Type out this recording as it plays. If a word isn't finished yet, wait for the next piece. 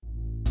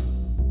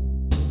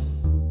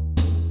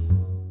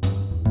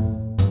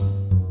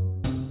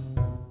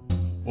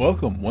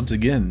Welcome once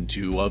again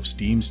to Of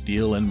Steam,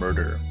 Steel, and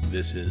Murder.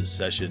 This is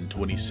Session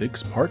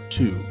 26, Part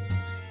 2.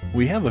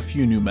 We have a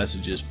few new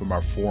messages from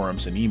our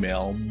forums and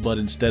email, but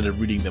instead of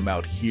reading them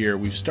out here,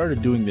 we've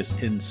started doing this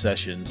in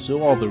session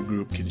so all the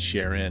group can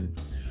share in.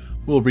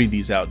 We'll read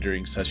these out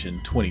during Session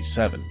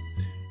 27.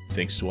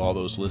 Thanks to all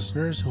those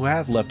listeners who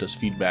have left us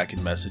feedback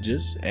and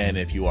messages, and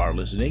if you are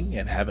listening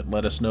and haven't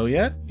let us know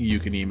yet, you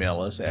can email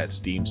us at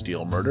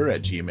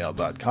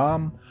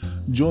steamsteelmurder@gmail.com,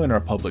 join our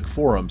public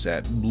forums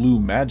at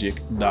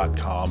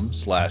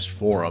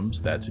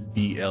bluemagic.com/forums, that's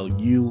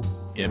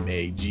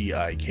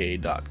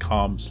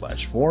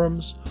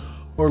BLUMAGIK.com/forums,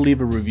 or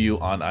leave a review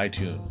on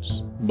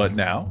iTunes. But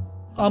now,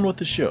 on with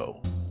the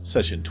show,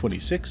 Session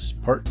 26,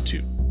 Part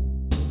 2.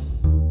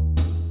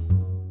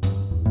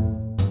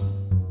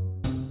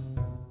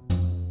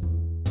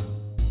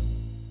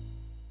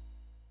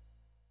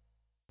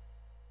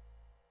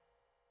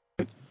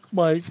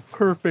 My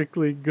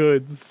perfectly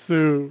good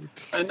suit.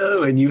 I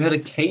know, and you had a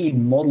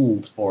cane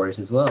modeled for it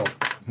as well.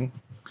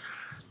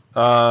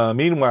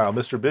 Meanwhile,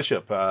 Mr.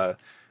 Bishop,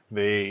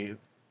 they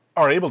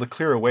are able to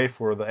clear a way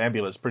for the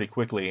ambulance pretty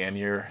quickly, and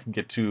you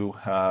get to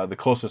the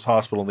closest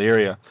hospital in the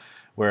area,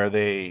 where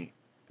they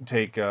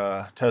take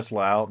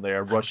Tesla out.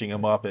 They're rushing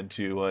him up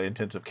into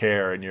intensive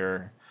care, and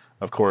you're,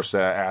 of course,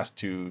 asked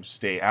to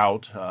stay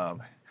out,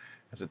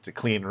 as it's a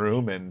clean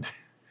room. And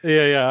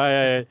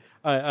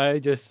I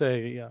just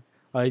say,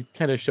 I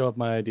kind of show up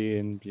my ID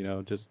and,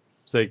 just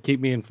say, keep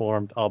me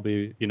informed. I'll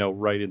be,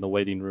 right in the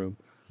waiting room.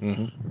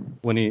 Mm-hmm.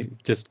 When he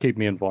just keep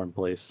me informed,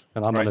 please.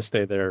 And I'm going to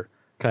stay there,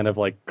 kind of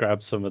like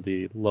grab some of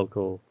the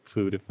local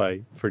food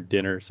for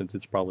dinner, since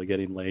it's probably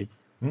getting late.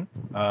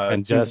 Mm-hmm.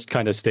 And just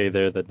kind of stay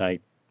there the night.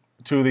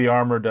 Two of the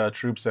armored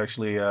troops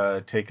actually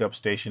take up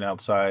station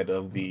outside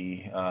of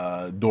the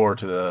door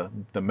to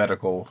the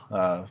medical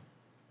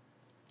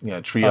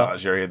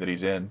triage area that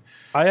he's in.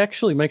 I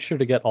actually make sure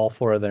to get all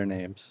four of their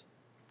names.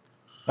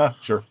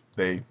 Sure.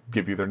 They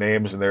give you their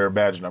names and their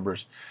badge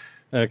numbers.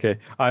 Okay.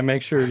 I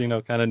make sure,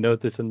 kind of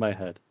note this in my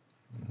head.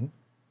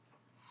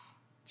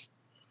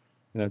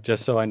 Mm-hmm.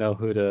 Just so I know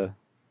who to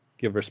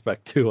give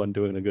respect to on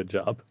doing a good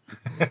job.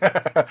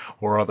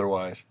 Or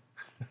otherwise.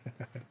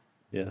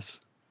 Yes.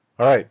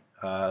 All right.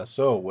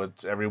 So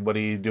what's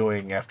everybody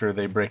doing after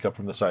they break up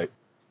from the site?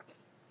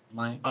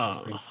 I'm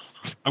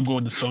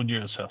going to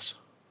Sonia's house.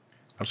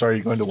 I'm sorry,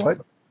 you're going to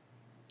what?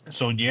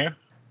 Sonia,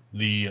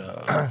 the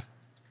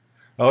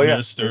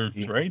Minister of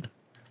Trade.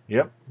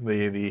 Yep,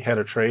 the head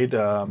of trade.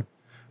 So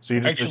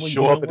you just Actually,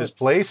 show up at his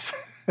place?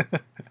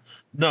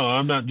 No,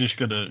 I'm not just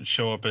gonna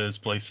show up at his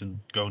place and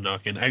go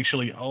knocking.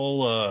 Actually,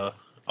 I'll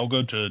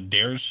go to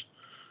Dare's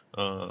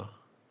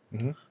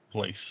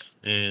place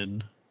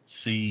and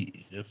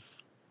see if.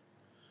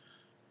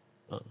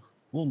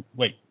 Well,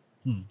 wait.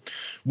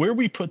 Where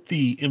we put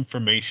the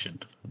information,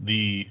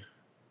 the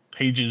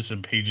pages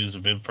and pages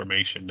of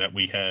information that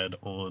we had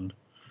on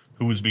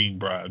who was being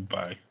bribed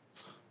by.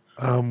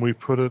 We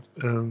put it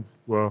in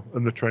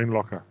the train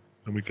locker,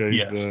 and we gave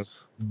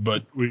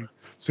we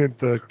sent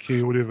the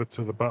key or whatever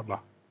to the butler.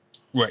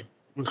 Right.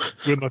 Whether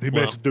or not he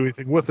managed to do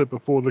anything with it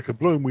before the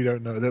kabloom, we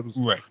don't know. That was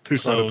too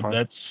So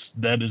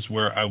that is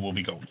where I will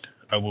be going.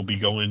 I will be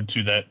going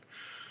to that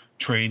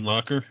train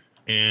locker,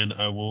 and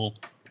I will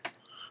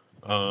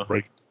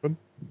break open.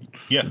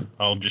 Yeah,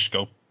 I'll just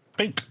go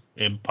pink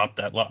and pop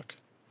that lock.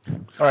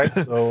 All right,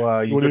 so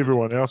you want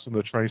everyone else in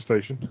the train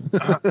station.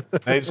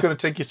 It's going to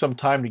take you some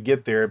time to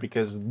get there,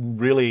 because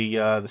really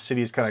the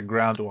city is kind of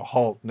ground to a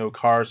halt. No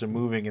cars are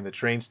moving in the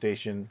train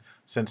station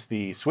since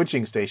the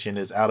switching station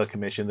is out of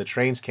commission. The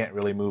trains can't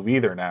really move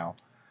either now.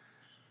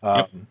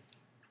 All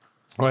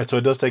right, so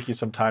it does take you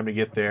some time to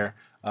get there.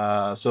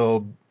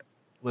 So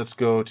let's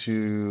go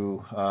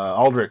to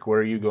Aldrich.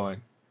 Where are you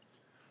going?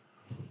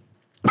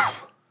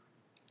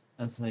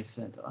 As I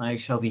said, I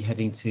shall be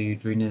heading to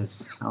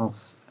Drina's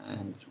house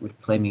and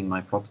reclaiming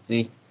my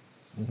property,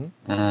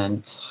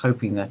 and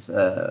hoping that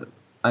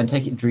I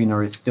take it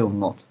Drina is still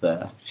not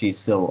there. She's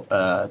still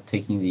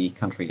taking the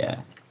country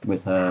air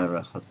with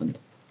her husband.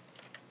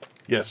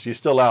 Yes, she's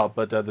still out,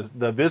 but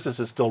the business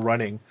is still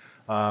running.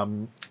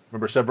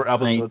 Remember, several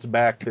episodes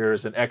back,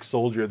 there's an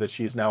ex-soldier that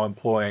she's now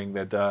employing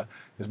that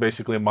is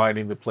basically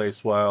minding the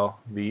place while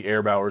the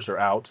Airbowers are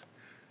out.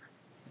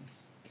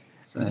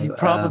 So, he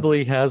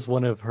probably has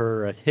one of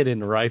her hidden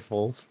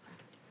rifles,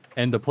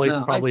 and the place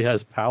probably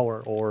has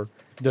power, or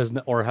doesn't,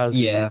 or has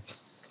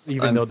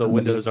even though the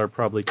windows are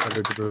probably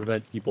covered to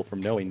prevent people from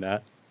knowing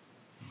that.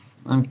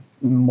 I'm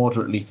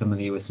moderately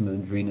familiar with some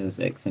of Drina's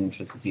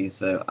eccentricities,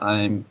 so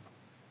I'm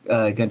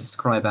going to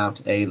scribe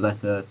out a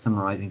letter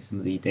summarizing some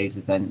of the day's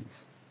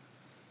events,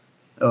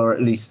 or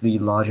at least the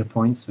larger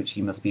points which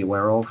you must be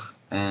aware of,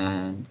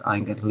 and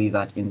I'm going to leave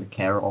that in the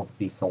care of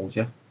the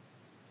soldier.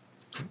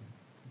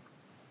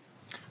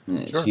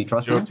 Sure. She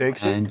trusts Joe him,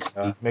 takes and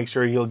it. Make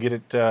sure he'll get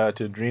it to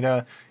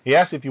Drina. He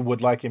asks if you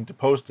would like him to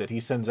post it. He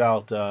sends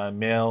out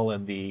mail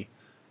and the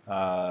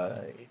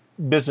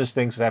business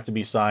things that have to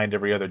be signed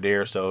every other day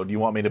or so. Do you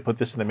want me to put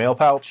this in the mail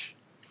pouch?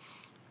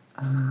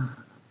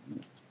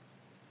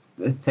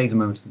 It takes a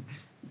moment.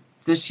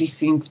 Does she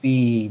seem to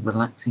be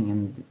relaxing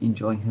and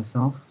enjoying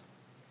herself?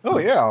 Oh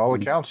yeah, all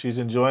accounts she's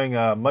enjoying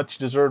a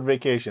much-deserved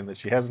vacation that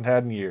she hasn't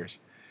had in years.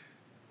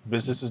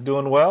 Business is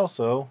doing well,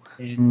 so.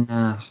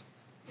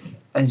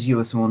 As you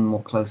are someone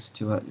more close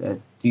to her,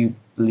 do you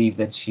believe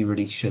that she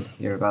really should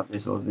hear about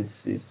this, or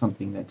this is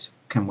something that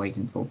can wait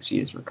until she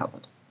is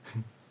recovered?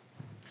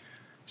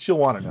 She'll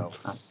want to know.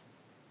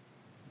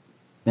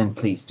 Then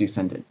please do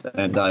send it,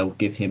 and I will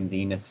give him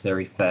the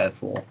necessary fare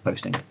for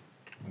posting.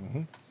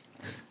 Mm-hmm.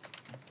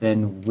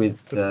 Then,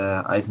 with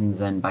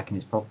Eisenzen back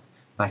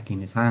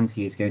in his hands,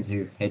 he is going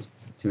to head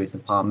to his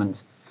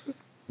apartment,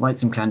 light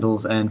some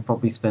candles, and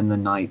probably spend the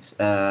night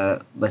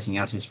letting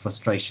out his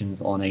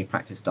frustrations on a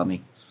practice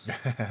dummy.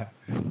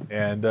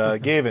 And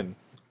Gavin.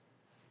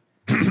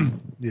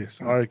 Yes,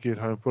 I get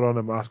home, put on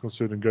a mask and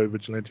suit, and go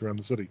vigilante around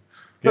the city.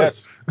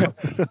 Yes,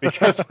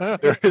 because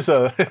there's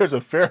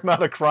a fair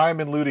amount of crime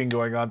and looting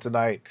going on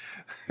tonight.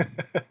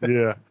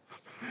 Yeah.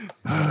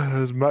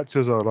 As much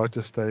as I like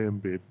to stay in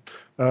bed,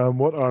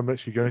 what I'm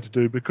actually going to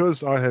do,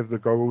 because I have the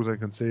goggles I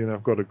can see and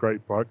I've got a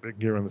great bike that can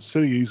get around the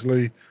city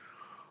easily,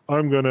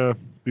 I'm going to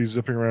be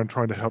zipping around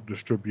trying to help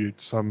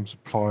distribute some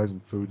supplies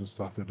and food and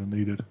stuff that are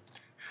needed.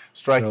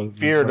 Striking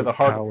fear to the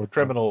heart of the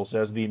criminals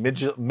as the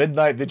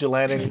midnight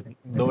vigilante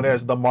known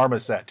as the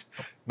Marmoset.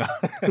 There's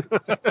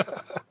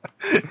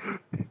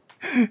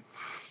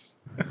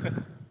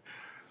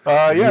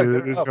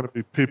going to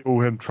be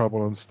people in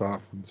trouble and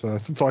stuff. And so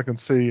since I can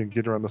see and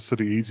get around the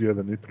city easier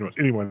than pretty much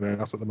anyone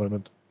else at the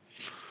moment,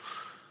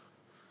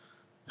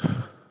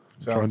 try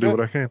and do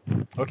what I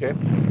can. Okay.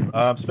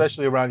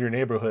 Especially around your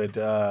neighborhood.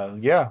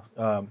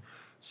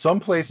 Some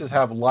places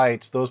have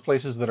lights. Those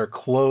places that are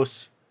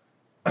close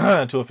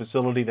to a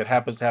facility that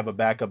happens to have a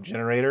backup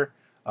generator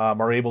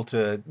are able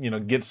to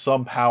get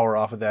some power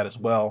off of that as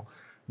well.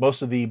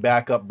 Most of the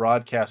backup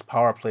broadcast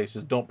power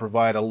places don't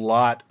provide a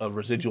lot of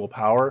residual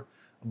power,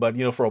 but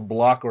for a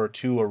block or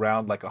two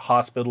around like a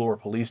hospital or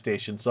police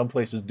station, some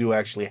places do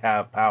actually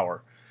have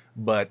power,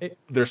 but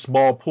they're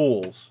small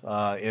pools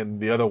in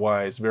the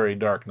otherwise very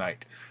dark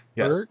night.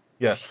 Yes. Bert?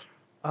 Yes.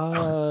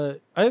 I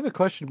have a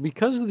question.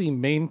 Because the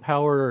main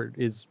power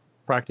is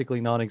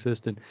practically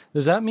non-existent,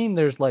 does that mean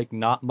there's like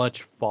not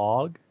much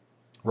fog?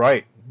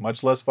 Right.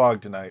 Much less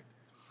fog tonight.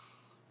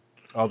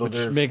 Although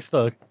Which makes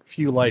the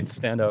few lights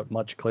stand out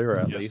much clearer,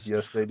 at least.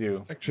 Yes, they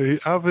do. Actually,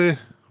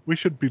 we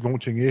should be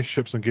launching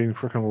airships and getting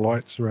freaking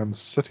lights around the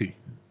city.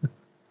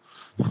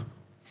 So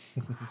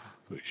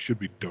we should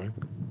be doing.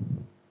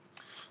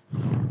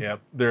 Yeah,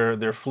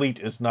 their fleet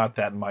is not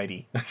that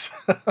mighty.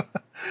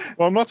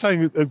 Well, I'm not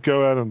saying it'd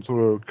go out and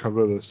sort of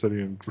cover the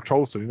city and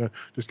patrol the city.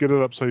 Just get it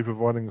up so you're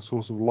providing a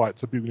source of light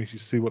so people can actually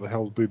see what the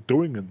hell they're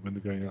doing when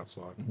they're going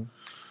outside. Mm-hmm.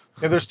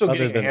 And they're still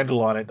getting a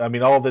handle on it. I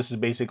mean, all of this is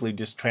basically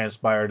just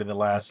transpired in the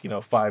last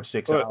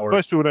 5-6 hours.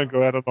 Most people don't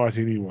go out at night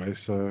anyway,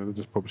 so they'll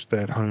just probably stay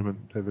at home and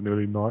have an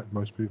early night.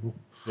 Most people.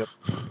 Yep.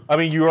 I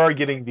mean, you are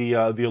getting the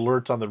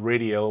alerts on the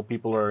radio.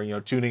 People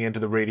are tuning into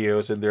the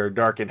radios in their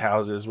darkened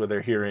houses where they're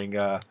hearing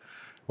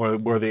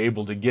where they're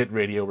able to get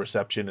radio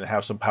reception and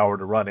have some power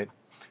to run it.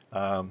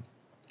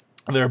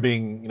 They're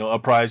being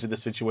apprised of the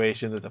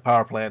situation that the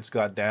power plant's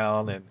got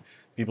down and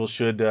people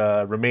should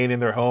remain in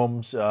their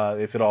homes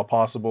if at all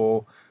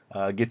possible.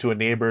 Get to a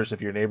neighbor's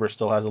if your neighbor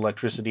still has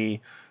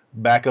electricity.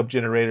 Backup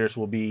generators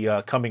will be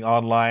coming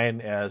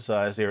online as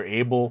they're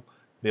able.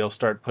 They'll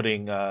start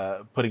putting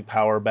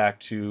power back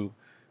to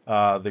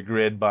the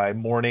grid by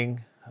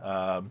morning.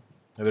 They're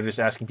just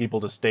asking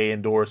people to stay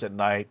indoors at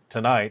night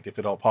tonight, if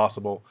at all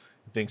possible.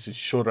 Things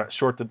should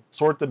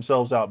sort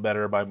themselves out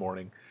better by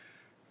morning.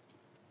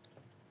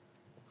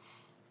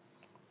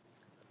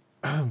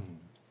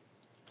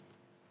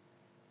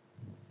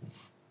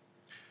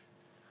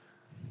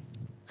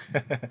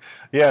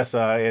 Yes,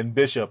 and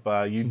Bishop,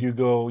 you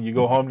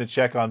go home to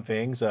check on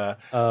things.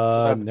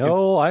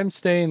 No, I'm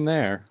staying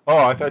there. Oh,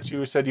 I thought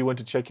you said you went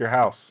to check your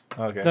house.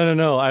 Okay.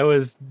 No. I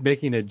was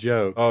making a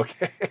joke.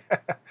 Okay.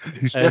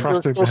 He's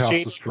trusting the house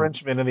is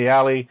Frenchmen in the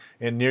alley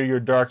and near your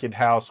darkened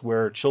house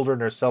where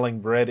children are selling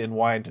bread and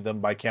wine to them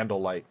by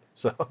candlelight.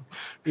 So.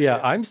 Yeah,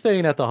 I'm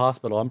staying at the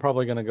hospital. I'm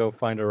probably going to go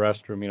find a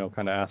restroom,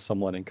 kind of ask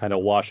someone and kind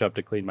of wash up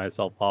to clean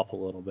myself off a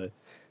little bit.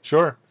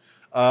 Sure.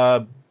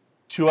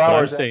 2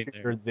 hours after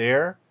you're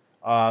there,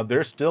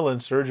 they're still in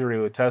surgery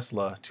with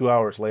Tesla 2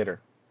 hours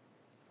later.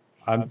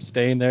 I'm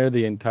staying there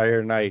the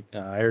entire night.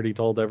 I already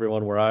told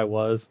everyone where I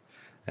was,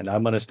 and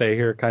I'm going to stay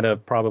here, kind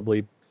of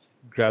probably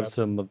grab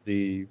some of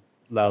the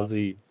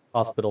lousy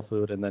hospital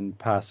food and then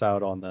pass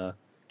out on the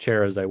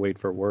chair as I wait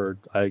for word.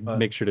 I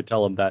make sure to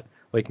tell them that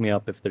wake me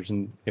up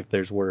if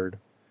there's word.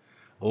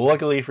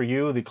 Luckily for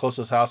you, the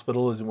closest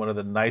hospital is in one of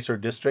the nicer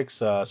districts,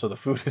 so the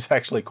food is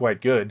actually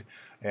quite good.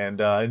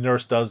 And a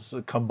nurse does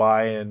come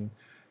by and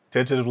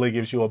tentatively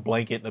gives you a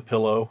blanket and a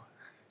pillow.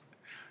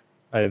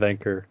 I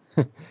thank her,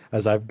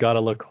 as I've got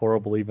to look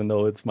horrible even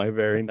though it's my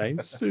very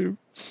nice suit.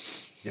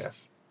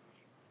 Yes.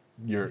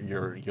 Your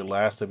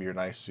last of your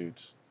nice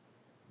suits.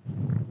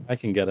 I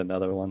can get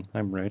another one.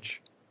 I'm rich.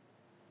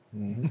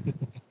 Mm-hmm.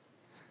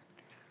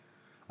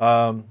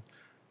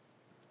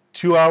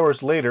 2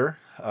 hours later,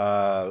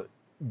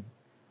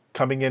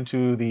 coming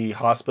into the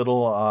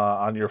hospital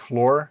on your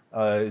floor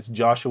is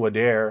Joshua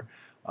Dare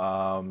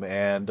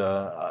and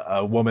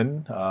a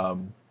woman.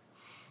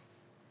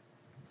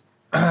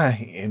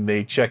 And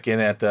they check in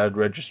at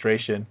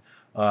registration.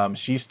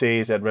 She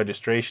stays at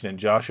registration, and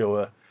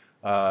Joshua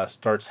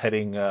starts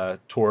heading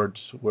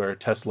towards where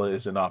Tesla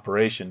is in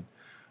operation.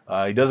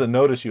 He doesn't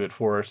notice you at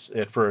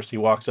first. He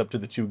walks up to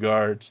the two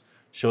guards,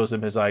 shows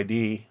them his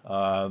ID.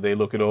 They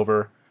look it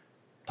over,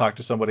 talk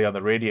to somebody on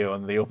the radio,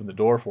 and they open the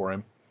door for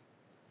him.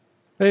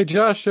 Hey,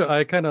 Joshua.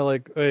 I kind of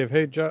like wave.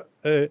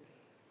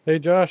 Hey,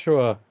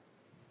 Joshua.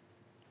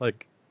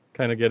 Like,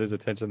 kind of get his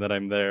attention that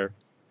I'm there.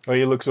 Well,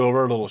 he looks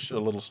over a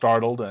little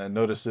startled and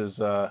notices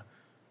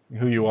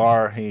who you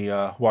are. He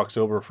walks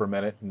over for a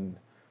minute and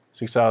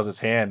sticks out his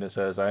hand and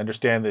says, "I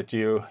understand that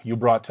you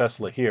brought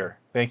Tesla here.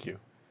 Thank you."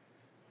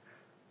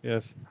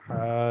 Yes.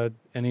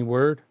 Any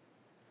word?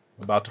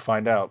 About to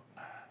find out.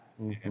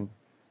 Mm-hmm.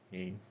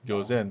 He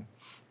goes in.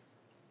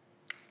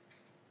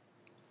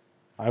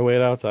 I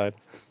wait outside.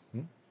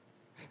 Hmm?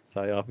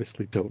 So I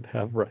obviously don't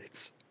have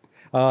rights.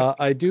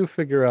 I do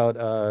figure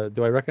out,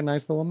 do I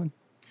recognize the woman?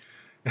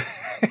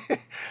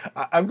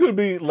 I'm going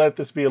to let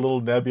this be a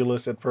little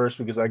nebulous at first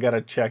because I got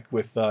to check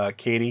with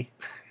Katie.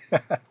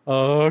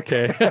 Oh,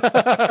 okay.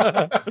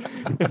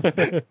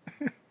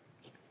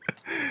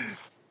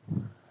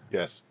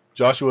 Yes.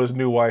 Joshua's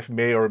new wife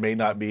may or may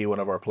not be one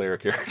of our player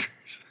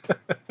characters.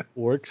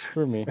 Works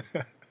for me.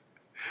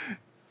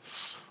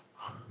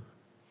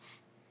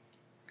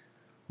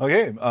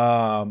 Okay.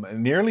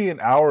 Nearly an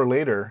hour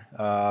later,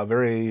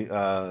 very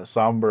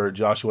somber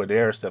Joshua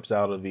Dare steps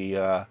out of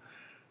the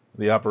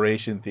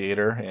operation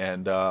theater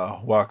and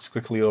walks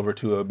quickly over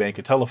to a bank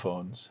of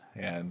telephones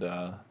and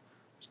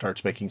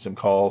starts making some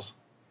calls.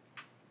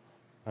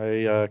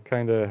 I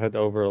kind of head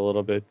over a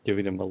little bit,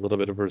 giving him a little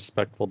bit of a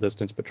respectful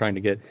distance, but trying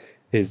to get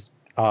his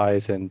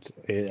eyes, and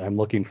I'm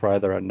looking for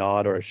either a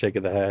nod or a shake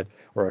of the head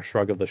or a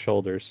shrug of the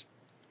shoulders.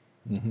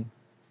 Mm-hmm.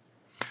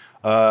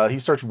 He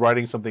starts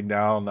writing something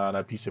down on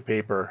a piece of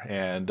paper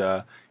and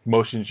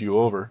motions you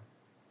over.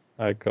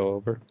 I go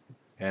over.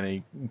 And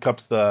he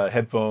cups the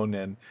headphone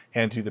and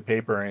hands you the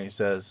paper, and he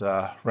says,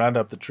 "Round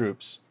up the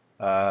troops.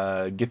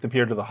 Get them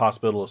here to the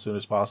hospital as soon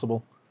as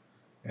possible."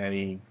 And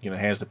he,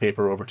 hands the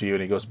paper over to you,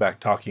 and he goes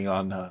back talking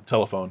on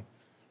telephone.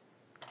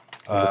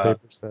 And the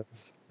paper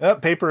says.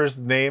 Paper is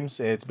names.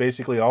 It's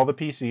basically all the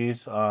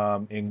PCs,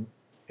 and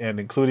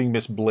including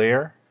Miss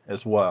Blair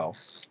as well.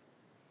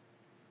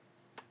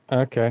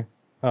 Okay.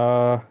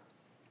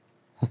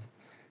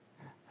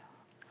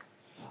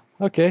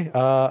 Okay.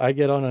 I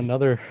get on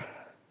another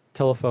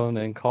telephone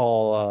and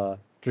call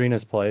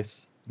Drina's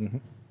place. Mm-hmm.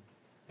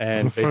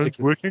 And the phone's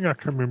basically, working? I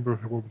can't remember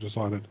what we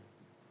decided.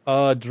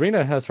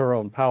 Drina has her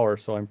own power,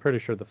 so I'm pretty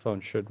sure the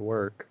phone should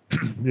work.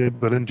 Yeah,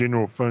 but in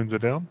general, phones are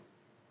down.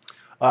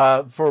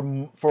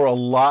 For a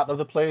lot of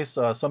the place,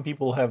 some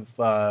people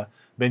have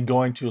been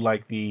going to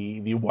like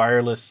the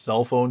wireless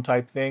cell phone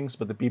type things,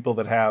 but the people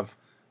that have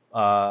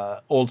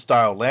old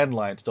style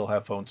landlines still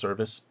have phone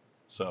service.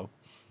 So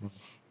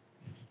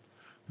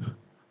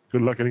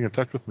Good luck getting in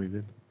touch with me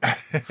then.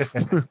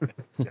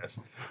 yes,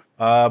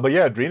 but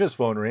yeah, Drina's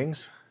phone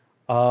rings.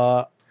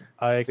 I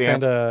Sam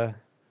kind of.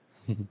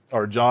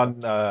 or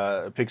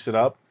John picks it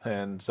up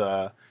and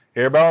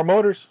Airbauer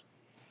Motors.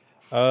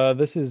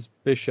 This is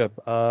Bishop.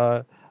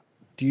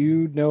 Do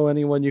you know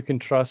anyone you can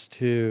trust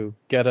to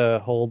get a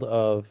hold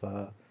of?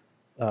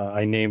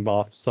 I name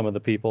off some of the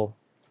people.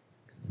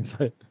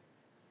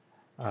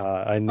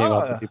 I name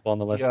off the people on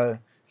the list.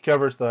 He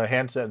covers the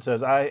handset and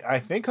says, I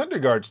think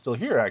Hundergaard's still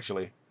here,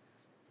 actually.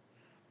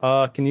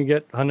 Can you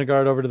get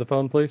Hundergaard over to the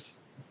phone, please?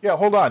 Yeah,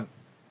 hold on.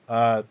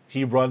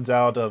 He runs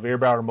out of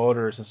Airbauer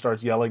Motors and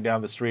starts yelling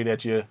down the street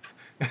at you.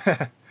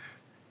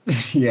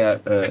 Yeah.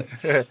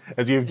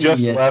 As you've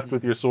just Yes. left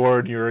with your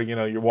sword,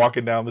 you're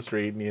walking down the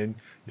street and you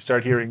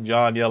start hearing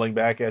John yelling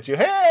back at you,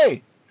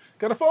 "Hey,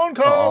 got a phone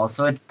call!" Oh,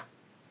 so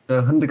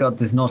Hundergaard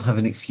does not have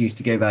an excuse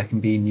to go back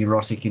and be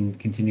neurotic and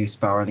continue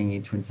spiraling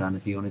into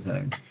insanity on his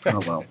own. Oh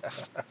well.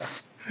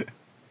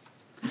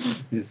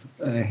 Just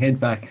head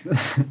back,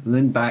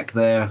 lean back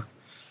there,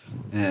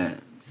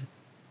 and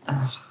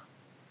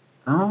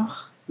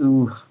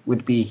who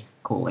would be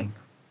calling?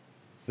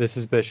 This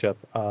is Bishop.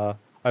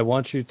 I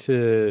want you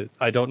to.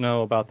 I don't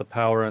know about the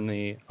power in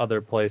the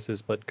other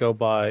places, but go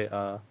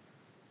by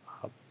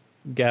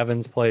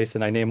Gavin's place,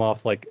 and I name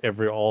off like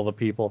all the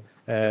people,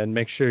 and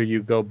make sure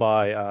you go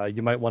by.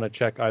 You might want to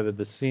check either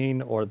the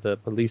scene or the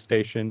police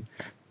station.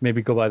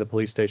 Maybe go by the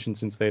police station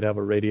since they'd have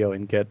a radio,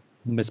 and get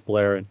Miss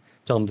Blair and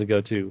tell them to go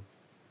to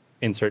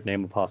insert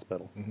name of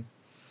hospital. Mm-hmm.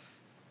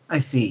 I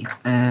see.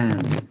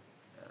 And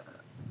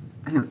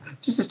hang on,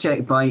 just to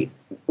check, by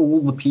all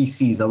the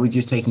PCs, are we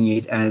just taking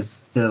it as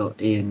fill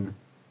in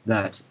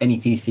that any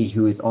PC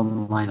who is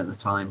online at the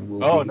time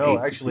will Oh be no,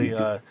 able actually,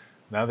 to...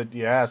 now that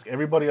you ask,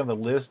 everybody on the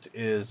list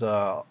is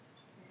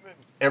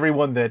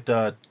everyone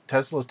that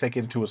Tesla's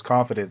taken into his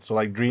confidence. So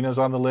like Drina's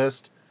on the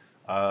list,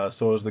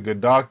 so is the good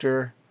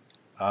doctor.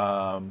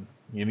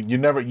 You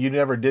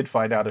never did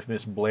find out if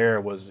Miss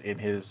Blair was in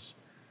his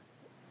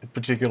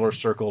particular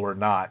circle or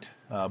not,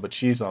 but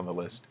she's on the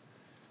list.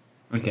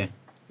 Okay.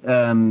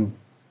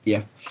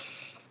 Yeah.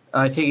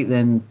 I take it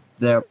then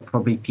there are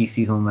probably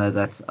PCs on there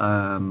that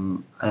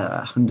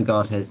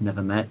Hundergaard has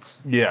never met.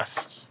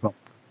 Yes.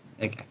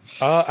 Okay.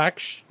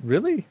 Actually,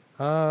 really?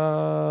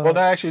 Well, no,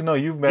 actually, no.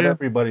 You've met Yeah.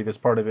 everybody that's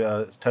part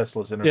of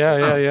Tesla's inner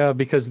circle. Yeah.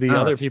 Because the Oh,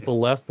 other okay. people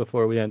left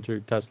before we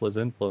entered Tesla's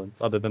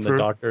influence, other than the True.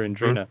 Doctor and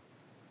True. Drina.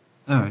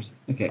 Alright,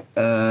 okay.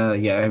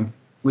 Yeah, in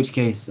which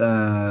case,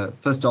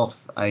 first off,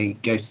 I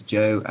go to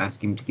Joe,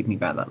 ask him to give me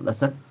back that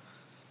letter.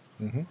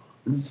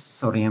 Mm-hmm.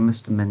 Sorry, I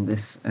must amend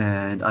this,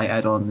 and I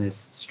add on this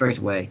straight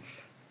away.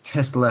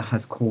 Tesla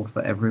has called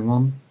for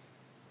everyone,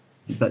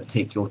 but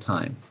take your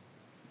time.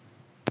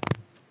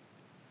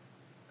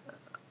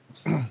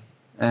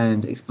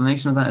 And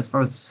explanation of that, as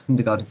far as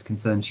Hundergaard is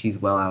concerned, she's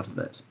well out of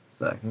it.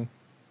 So,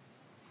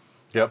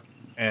 Yep.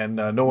 And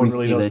no one We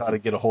really see knows later. how to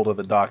get a hold of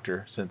the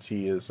Doctor since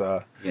he is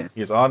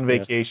yes. on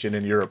vacation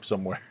in Europe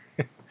somewhere.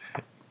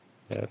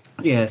 Yes.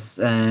 Yes,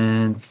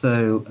 and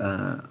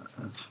so,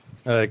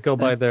 Go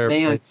by their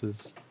may I-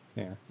 places.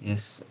 Yeah.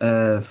 yes,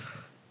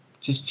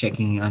 just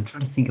checking. I'm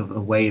trying to think of a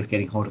way of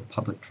getting hold of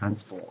public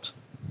transport.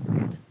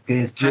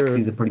 Because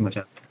taxis are pretty much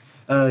out.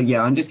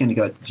 Yeah, I'm just going to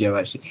go out to Joe,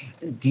 actually.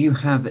 Do you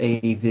have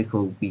a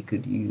vehicle we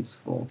could use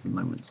for the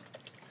moment?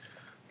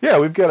 Yeah,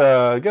 we've got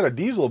a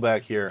diesel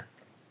back here.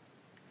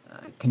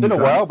 It's Can been you a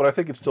drive? while, but I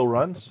think it still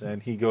runs.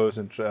 And he goes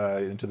into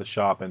the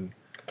shop and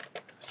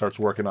starts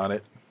working on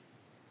it.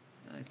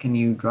 Can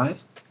you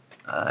drive?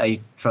 I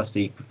trust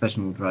a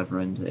professional driver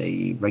and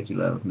a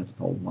regular of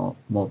Metapole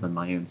more than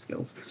my own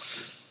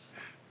skills.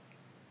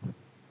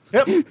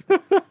 Yep.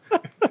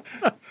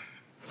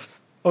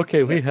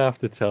 Okay, we have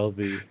to tell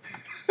the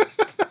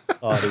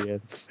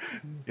audience.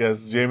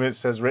 Yes, James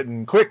says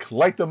written, quick,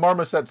 light the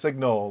marmoset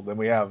signal. Then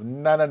we have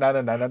na na na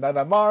na na na na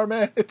na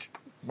marmot.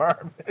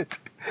 Marmot.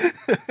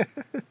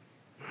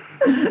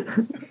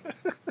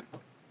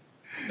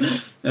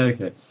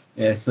 Okay.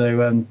 Yeah, so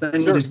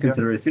then Sure, just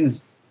consider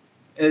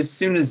as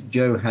soon as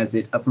Joe has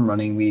it up and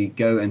running, we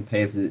go and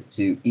pay a visit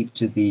to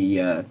each of the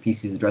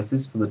PC's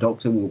addresses. For the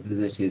Doctor, we'll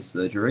visit his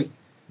surgery.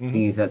 Mhm.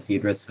 Seeing as that's the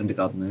address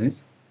Hundergaard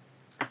knows.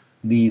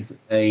 Leaves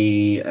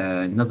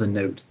another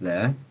note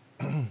there.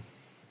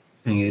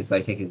 Seeing as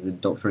I take it the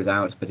Doctor is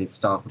out, but his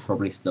staff are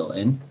probably still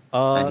in.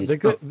 And his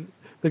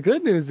The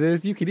good news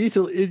is you could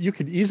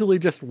easily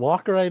just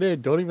walk right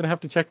in. Don't even have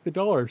to check the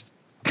doors.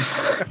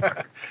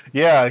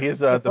 Yeah, he's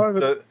the It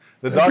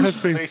Doctor's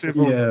has been face is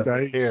several Yeah.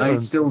 days here. I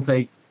since. still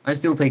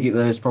take it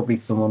there's probably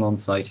someone on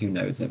site who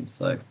knows him,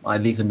 so I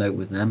leave a note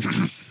with them.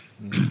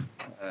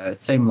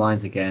 Same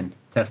lines again.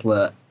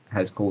 Tesla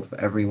has called for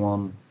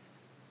everyone.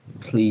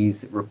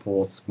 Please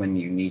report when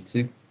you need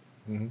to,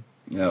 Mhm.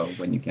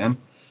 when you can,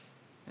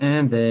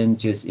 and then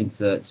just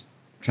insert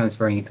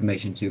transferring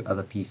information to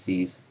other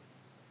PCs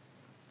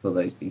for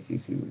those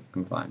PCs who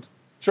can find.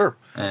 Sure.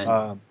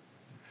 And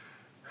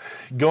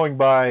Going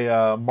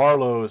by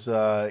Marlowe's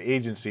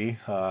agency,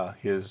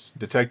 his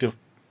detective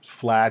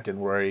flat and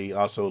where he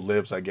also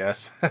lives, I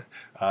guess.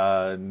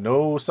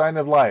 No sign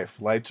of life.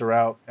 Lights are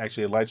out.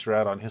 Actually, lights are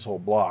out on his whole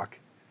block,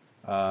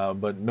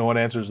 but no one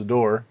answers the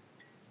door.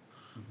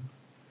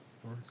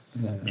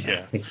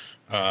 Yeah.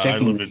 I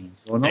checking live in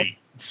the doorknob. state,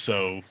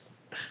 so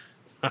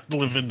I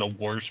live in the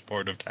worst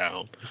part of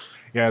town.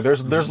 Yeah,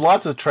 there's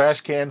lots of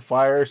trash can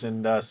fires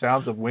and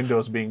sounds of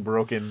windows being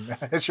broken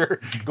as you're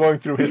going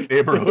through his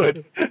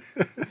neighborhood.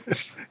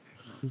 Here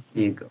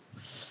you go.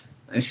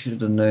 I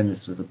should have known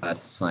this was a bad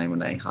sign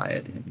when I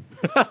hired him.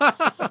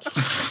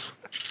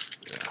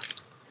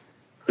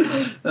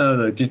 Oh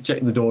no, just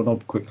check the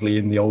doorknob quickly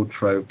in the old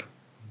trope.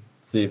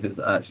 See if it's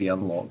actually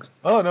unlocked.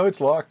 Oh no, it's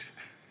locked.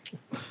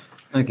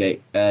 Okay,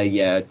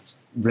 yeah, it's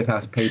rip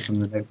out a page from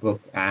the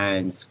notebook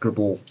and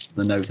scribble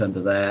the note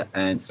under there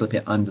and slip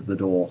it under the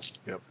door.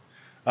 Yep.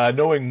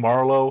 Knowing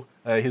Marlowe,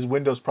 his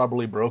window's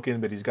probably broken,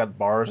 but he's got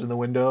bars in the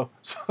window.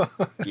 So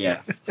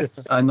Yeah,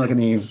 I'm not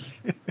going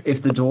to.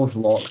 If the door's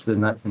locked,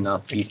 then that's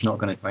enough. He's not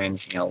going to try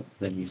anything else.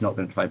 Then he's not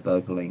going to try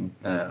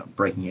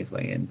breaking his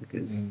way in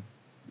because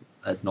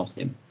that's not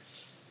him.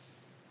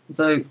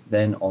 So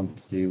then on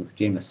to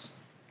Jameis.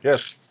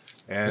 yes,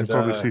 And and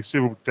probably see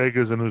several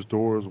daggers in his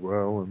door as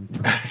well.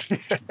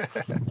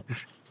 And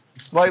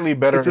slightly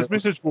better. it's his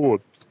message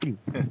board.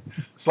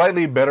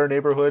 Slightly better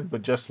neighborhood,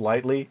 but just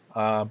slightly.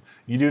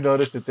 You do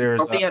notice that there's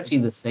Probably actually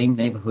the same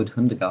neighborhood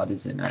Hundergaard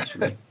is in,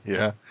 actually.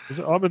 yeah.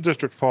 I'm in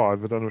District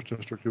 5. I don't know which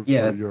district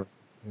Yeah. you're.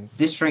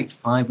 District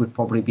 5 would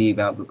probably be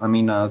about,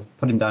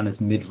 put him down as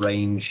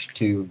mid-range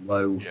to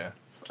low. Yeah.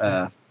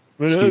 I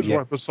mean, it is studio.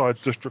 right beside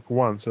District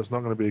 1, so it's not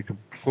going to be a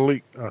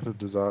complete, utter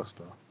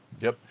disaster.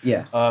 Yep.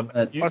 Yeah.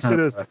 That's I see kind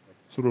it of as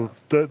sort of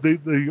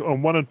the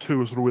on 1 and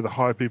 2 is sort of where the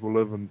high people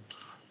live, and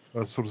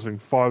sort of saying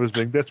 5 as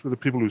being that's where the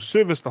people who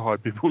service the high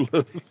people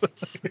live.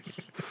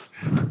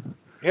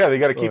 Yeah, they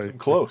got to keep Right. them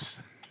close.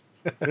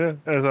 Yeah,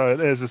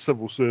 as a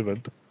civil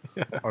servant,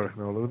 I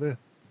reckon I'll live there.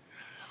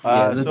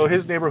 So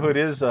his neighborhood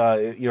is,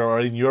 or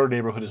in your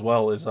neighborhood as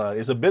well, is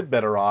a bit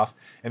better off.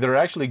 And there are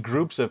actually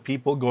groups of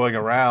people going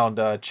around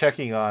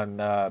checking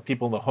on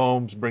people in the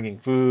homes, bringing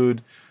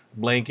food,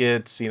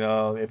 blankets,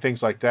 and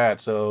things like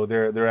that. So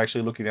they're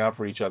actually looking out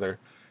for each other.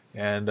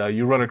 And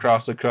you run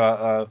across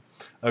a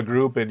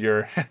group, and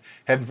your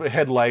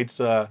headlights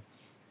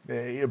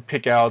you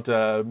pick out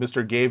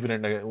Mr.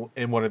 Gavin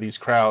in one of these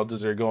crowds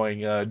as they're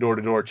going door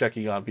to door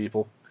checking on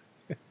people.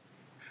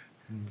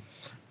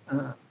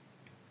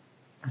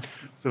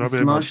 So I've Mr.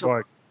 been my Marshall?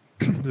 bike.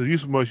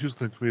 The most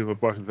useful thing for me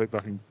with my bike is that I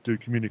can do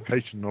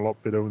communication a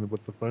lot better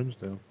with the phones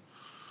down.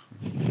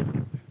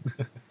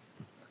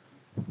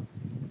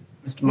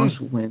 Mr.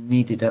 Marshall, we're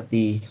needed at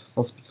the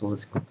hospital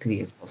as quickly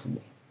as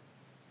possible.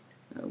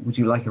 Would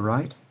you like a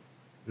ride?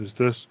 Is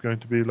this going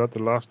to be like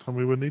the last time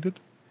we were needed?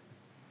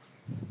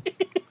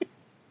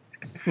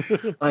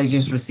 I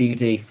just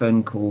received a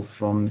phone call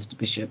from Mr.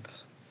 Bishop.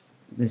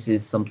 This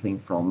is something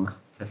from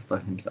Tesla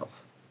himself.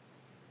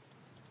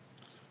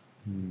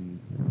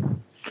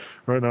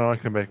 Right now, I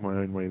can make my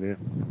own way there.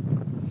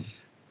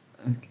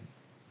 Okay.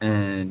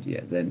 And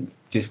yeah, then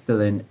just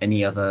fill in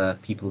any other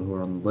people who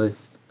are on the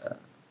list.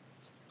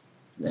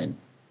 Then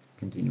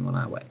continue on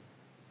our way.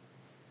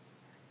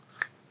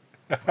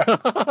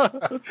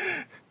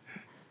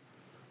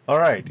 All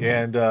right,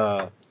 and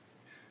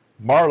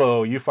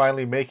Marlowe, you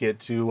finally make it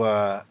to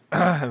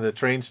the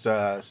train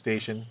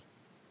station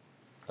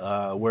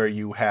where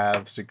you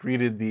have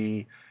secreted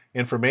the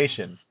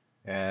information.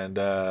 And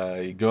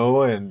you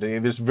go, and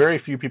there's very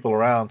few people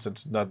around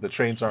since the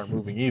trains aren't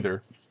moving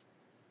either.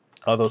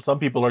 Although some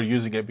people are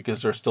using it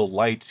because there's still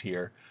lights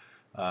here.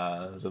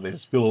 So they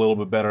just feel a little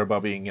bit better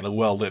about being in a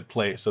well-lit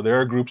place. So there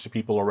are groups of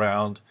people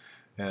around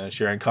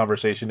sharing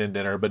conversation and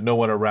dinner, but no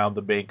one around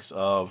the banks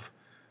of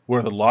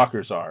where the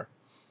lockers are.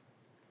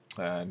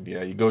 And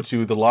yeah, you go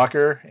to the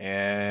locker,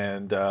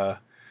 and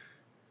what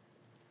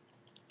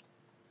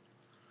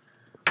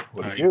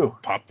do you do?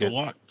 Pop the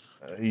lock.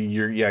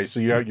 You're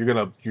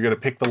gonna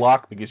pick the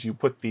lock because you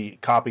put the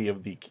copy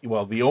of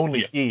the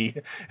only key.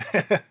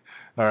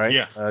 All right.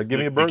 Yeah. Give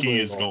me a The burglary key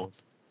is roll. gone.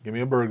 Give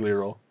me a burglary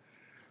roll.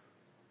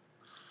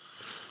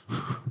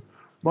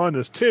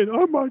 -10.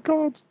 Oh my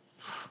god!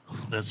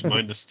 That's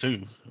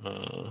 -2.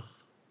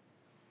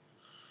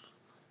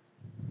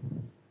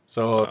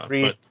 So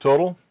 3 but-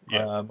 total.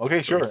 yeah,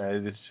 Okay, 3. sure.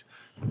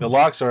 The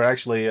locks are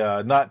actually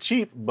not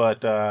cheap,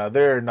 but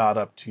they're not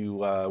up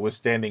to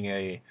withstanding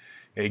a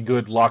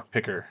good lock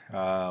picker.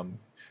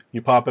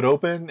 You pop it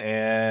open,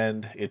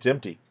 and it's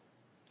empty.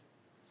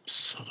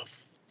 Son of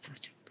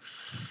freaking.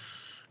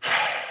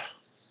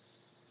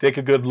 Take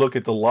a good look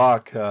at the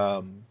lock,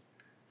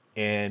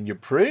 and you're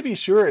pretty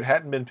sure it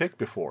hadn't been picked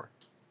before.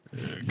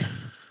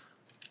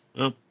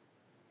 Well,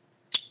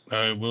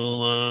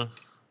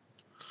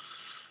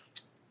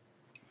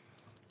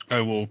 I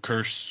will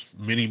curse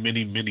many,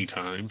 many, many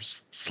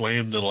times,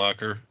 slam the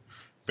locker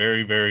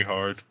very, very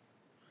hard,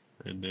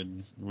 and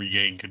then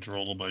regain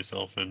control of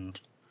myself, and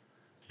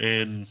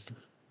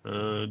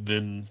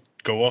then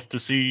go off to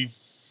see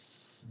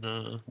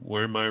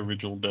where my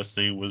original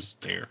destiny was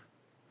there.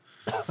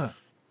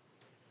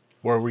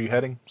 Where were you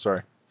heading?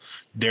 Sorry.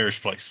 Dare's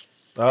place.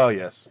 Oh,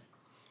 yes.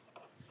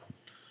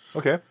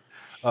 Okay.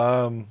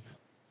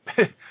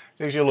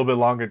 Takes you a little bit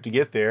longer to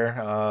get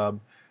there.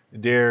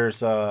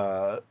 Dare's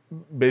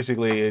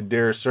basically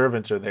Dare's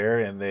servants are there,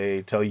 and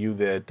they tell you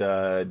that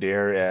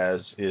Dare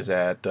is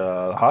at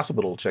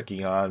hospital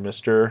checking on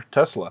Mr.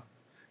 Tesla.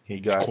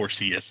 Of course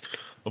he is.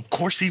 Of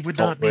course he would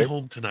not be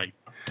home tonight.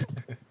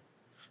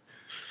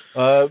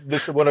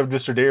 One of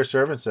Mr. Dare's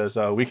servants says,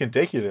 "We can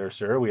take you there,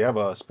 sir. We have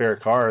a spare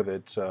car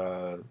that's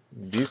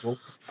diesel."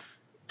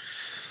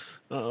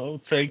 Oh,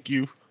 thank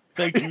you.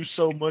 Thank you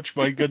so much,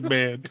 my good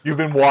man. You've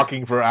been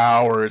walking for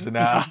hours and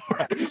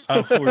hours.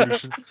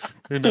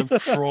 And I've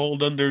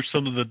crawled under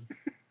some of the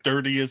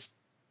dirtiest.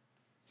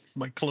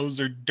 My clothes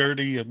are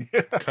dirty and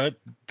cut,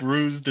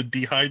 bruised, and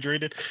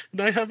dehydrated,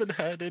 and I haven't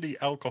had any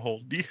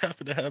alcohol. Do you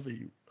happen to have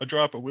a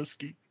drop of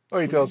whiskey? Oh,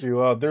 he tells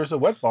you, there's a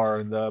wet bar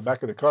in the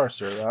back of the car,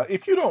 sir.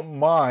 If you don't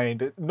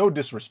mind, no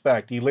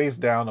disrespect, he lays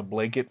down a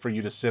blanket for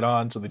you to sit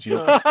on so that you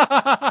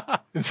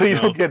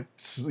don't get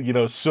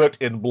soot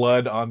and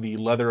blood on the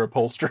leather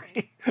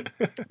upholstery.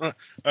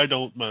 I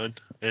don't mind,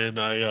 and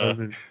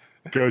I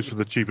goes for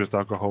the cheapest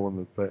alcohol in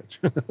the batch.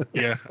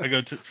 yeah, I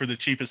go for the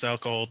cheapest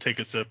alcohol, take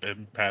a sip,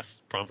 and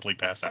promptly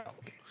pass out.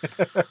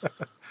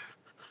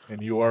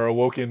 And you are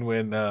awoken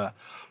when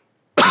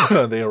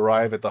they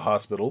arrive at the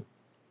hospital.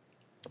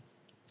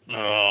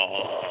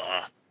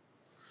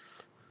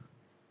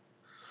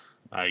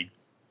 I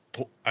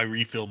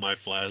refill my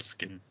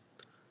flask and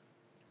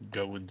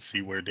go and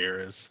see where Dare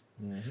is.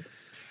 Mm-hmm.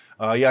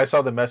 I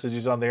saw the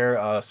messages on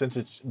there. Since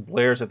it's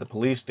Blair's at the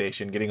police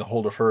station, getting a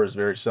hold of her is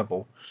very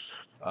simple.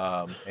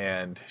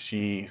 And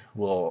she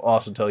will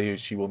also tell you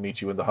she will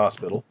meet you in the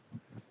hospital.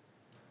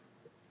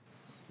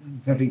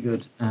 Very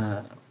good.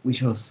 We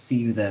shall see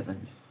you there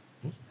then.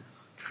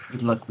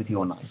 Good luck with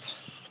your night.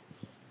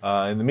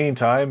 In the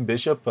meantime,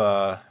 Bishop,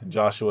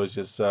 Joshua is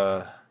just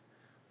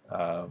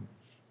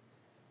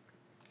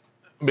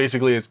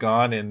basically is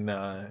gone and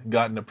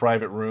got in a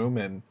private room,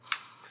 and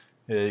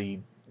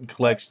he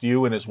collects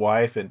you and his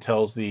wife and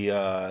tells the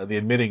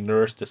admitting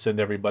nurse to send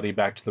everybody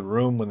back to the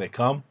room when they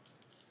come.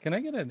 Can I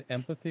get an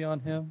empathy on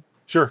him?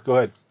 Sure, go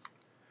ahead.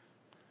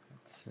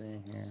 Let's see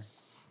here.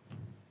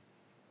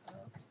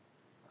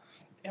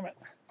 Damn it.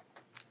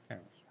 There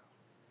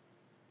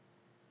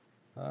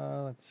we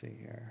go. Let's see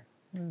here.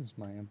 Where's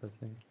my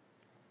empathy?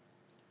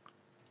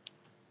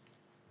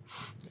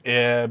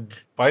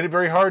 Find it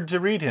very hard to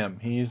read him.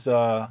 He's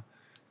got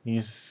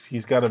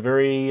a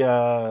very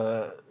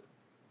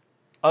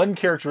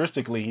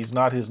uncharacteristically, he's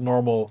not his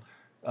normal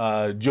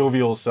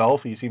jovial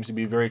self. He seems to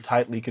be very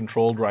tightly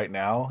controlled right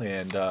now,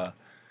 and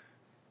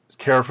is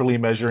carefully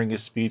measuring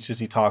his speech as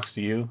he talks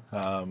to you.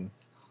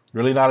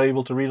 Really not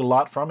able to read a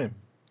lot from him.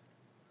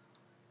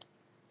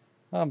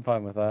 I'm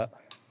fine with that.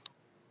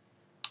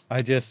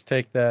 I just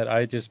take that.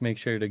 I just make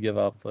sure to give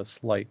off a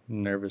slight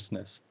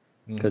nervousness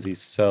because he's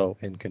so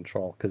in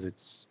control. Because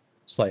it's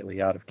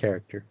slightly out of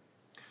character.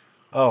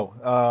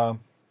 Oh,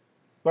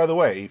 by the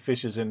way, he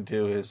fishes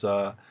into his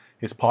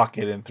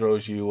pocket and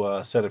throws you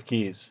a set of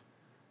keys,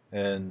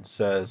 and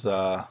says,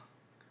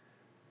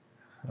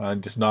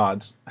 just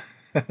nods.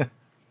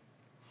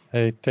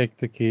 I take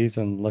the keys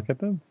and look at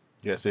them.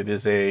 Yes, it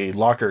is a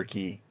locker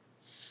key.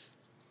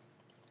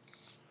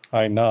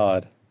 I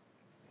nod.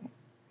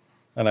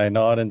 And I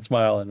nod and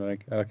smile and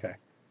like, okay.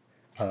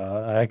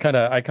 I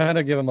kind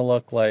of give him a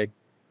look like,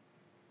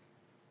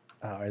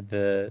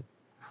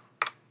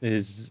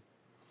 is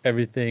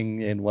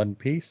everything in one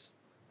piece?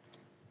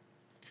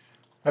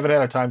 I haven't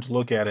had a time to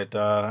look at it.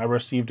 I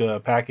received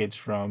a package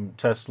from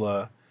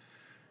Tesla.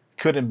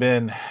 Couldn't have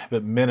been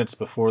but minutes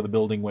before the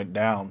building went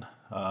down.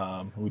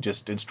 We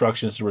just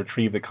instructions to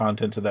retrieve the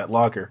contents of that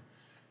locker.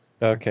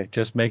 Okay,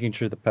 just making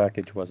sure the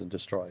package wasn't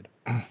destroyed.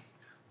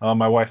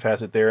 My wife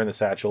has it there in the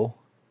satchel,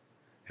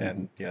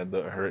 and yeah,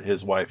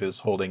 his wife is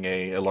holding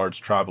a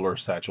large traveler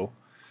satchel.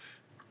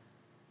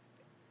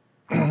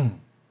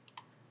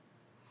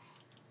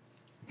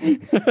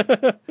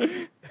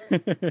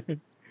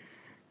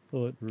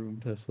 What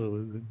room Tesla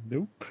was in?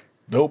 Nope.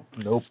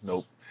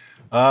 Nope.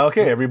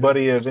 Okay,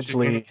 everybody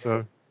eventually.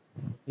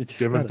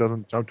 Kevin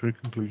doesn't jump to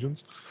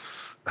conclusions.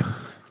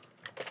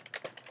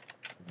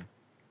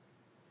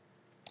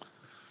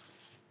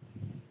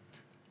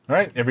 All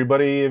right,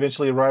 everybody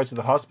eventually arrives at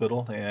the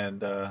hospital,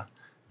 and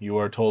you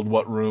are told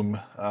what room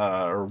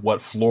or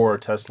what floor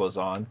Tesla's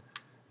on,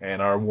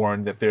 and are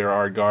warned that there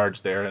are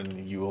guards there,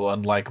 and you will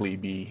unlikely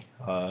be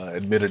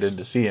admitted in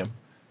to see him.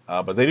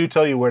 But they do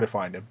tell you where to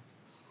find him.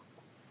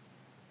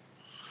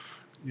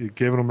 Yeah,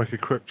 Gavin will make a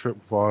quick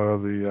trip via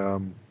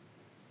the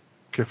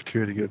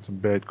cafeteria to get some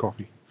bad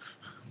coffee.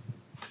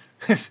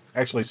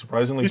 Actually,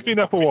 surprisingly, he's been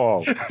up a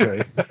while.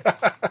 Okay.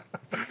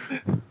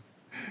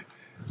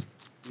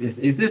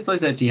 If this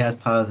place actually has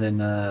power, then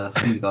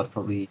Hundegaard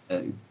probably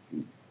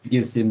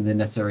gives him the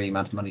necessary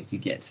amount of money to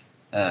get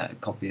a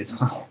copy as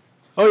well.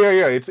 Oh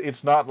yeah.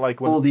 It's not like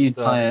one or the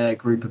entire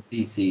group of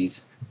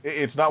PCs.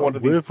 It's not one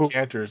of these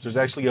decanters. There's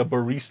actually a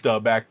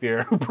barista back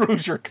there who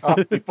brews your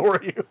coffee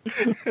for you.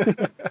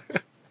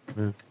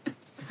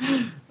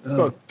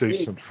 Got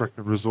decent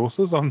freaking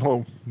resources. I'm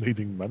not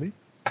needing money.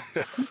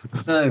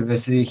 No, but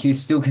he's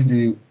still going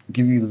to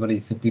give you the money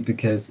simply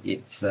because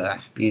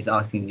he's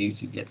asking you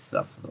to get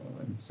stuff for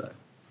him. So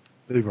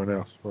everyone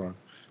else, right?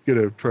 Get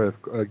a tray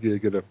of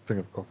get a thing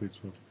of coffee.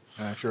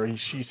 Sure.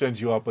 She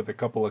sends you up with a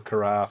couple of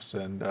carafes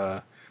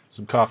and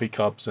some coffee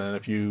cups and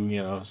a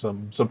few,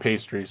 some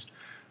pastries.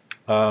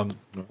 When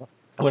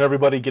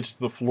everybody gets to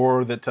the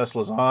floor that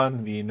Tesla's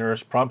on, the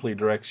nurse promptly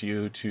directs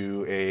you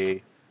to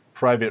a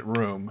private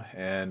room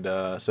and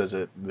says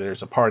that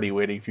there's a party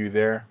waiting for you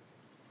there.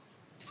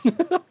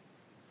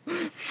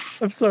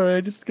 I'm sorry,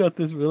 I just got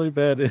this really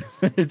bad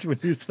image when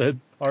you said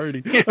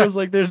party. Yeah. I was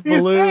like, there's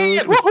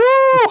balloons.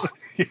 Woohoo!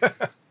 Yeah.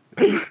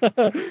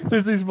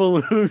 There's these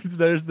balloons.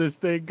 There's this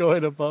thing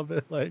going above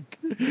it. Like,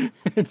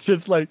 it's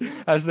just like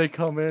as they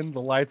come in,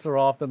 the lights are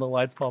off, then the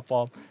lights pop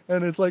off,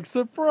 and it's like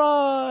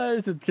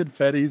surprise! And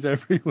confetti's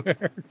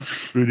everywhere.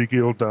 Booty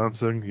girl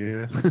dancing,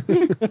 yeah.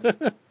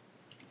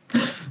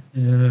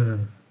 Yeah.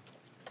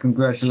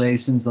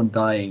 Congratulations on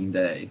dying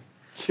day.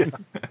 Yeah.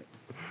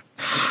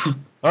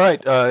 All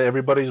right,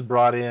 everybody's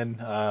brought in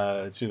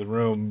to the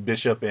room.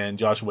 Bishop and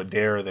Joshua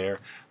Dare are there.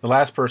 The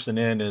last person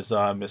in is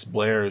Miss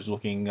Blair, who's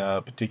looking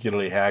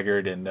particularly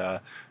haggard, and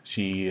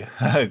she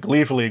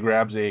gleefully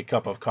grabs a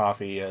cup of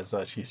coffee as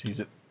she sees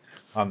it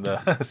on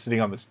the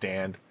sitting on the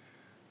stand.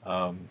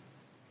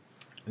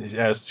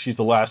 As she's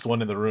the last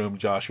one in the room,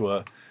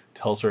 Joshua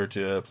tells her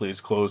to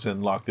please close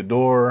and lock the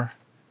door,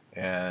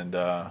 and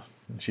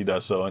she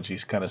does so, and she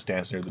kind of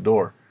stands near the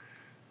door.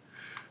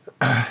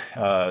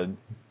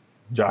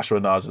 Joshua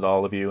nods at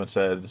all of you and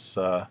says,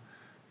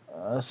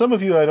 some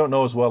of you I don't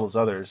know as well as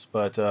others,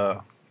 but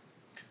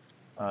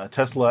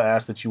Tesla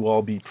asked that you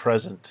all be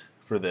present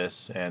for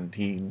this, and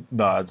he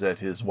nods at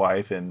his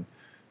wife, and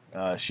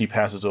she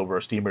passes over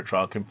a steamer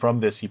trunk, and from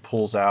this he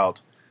pulls out,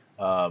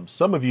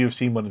 some of you have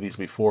seen one of these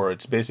before.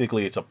 It's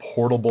a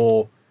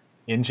portable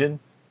engine,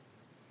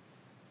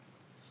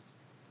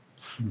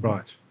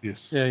 Right.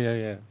 Yes.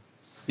 Yeah.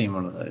 Seen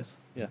one of those.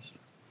 Yes.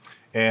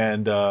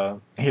 And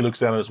he looks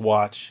down at his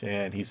watch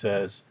and he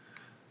says,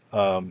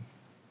 the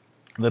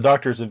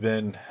doctors have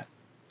been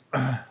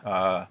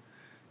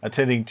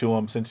attending to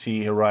him since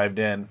he arrived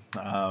in.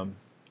 I'm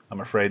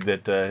afraid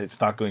that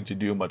it's not going to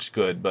do much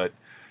good, but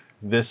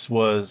this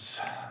was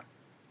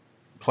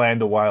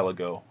planned a while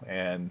ago,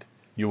 and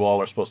you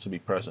all are supposed to be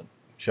present.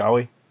 Shall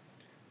we?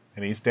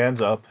 And he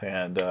stands up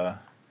and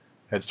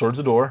heads towards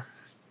the door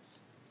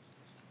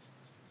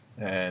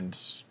and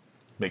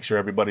make sure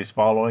everybody's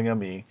following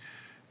him. He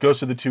goes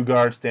to the two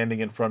guards standing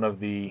in front of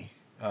the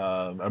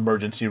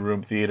emergency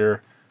room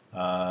theater,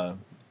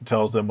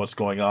 tells them what's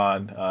going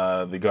on.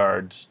 The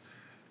guards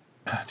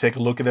take a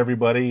look at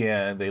everybody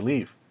and they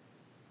leave.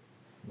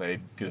 They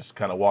just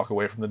kind of walk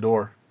away from the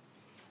door.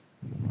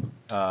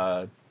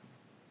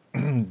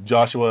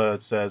 Joshua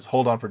says,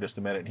 "Hold on for just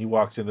a minute." He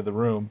walks into the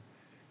room,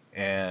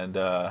 and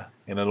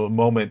in a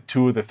moment,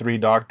 two of the three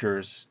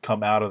doctors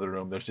come out of the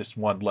room. There's just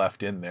one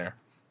left in there.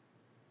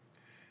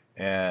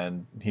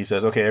 And he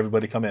says, "Okay,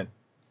 everybody come in."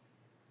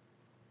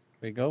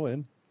 We go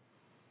in.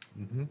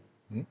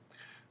 Mm-hmm.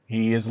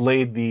 He has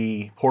laid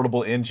the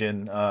portable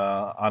engine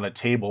on a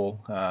table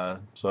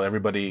so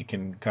everybody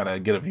can kind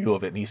of get a view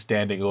of it, and he's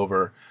standing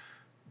over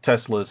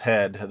Tesla's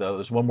head.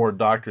 There's one more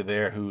doctor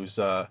there who's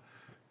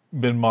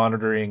been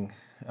monitoring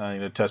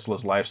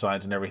Tesla's life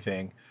signs and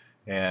everything,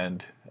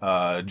 and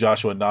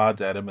Joshua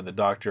nods at him, and the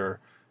doctor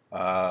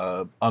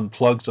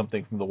unplugs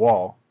something from the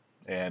wall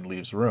and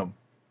leaves the room.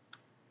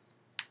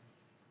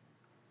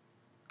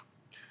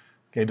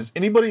 Okay, does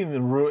anybody in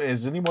the room,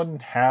 does anyone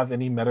have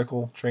any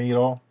medical training at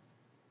all?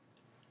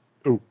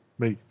 Oh,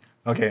 me.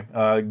 Okay,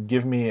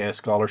 give me a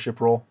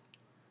scholarship roll.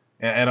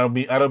 And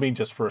I don't mean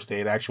just first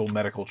aid, actual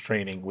medical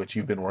training, which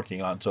you've been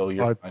working on, so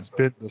you're I fine.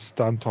 spent the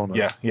stunt on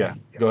it. Yeah.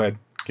 Go ahead.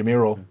 Give me a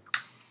roll.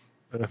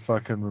 If I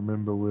can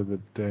remember where the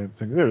damn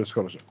thing. There it is,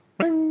 scholarship.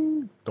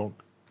 Bing! Don't.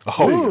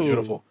 Oh, There you go.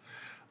 beautiful.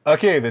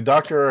 Okay, the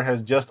doctor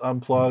has just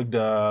unplugged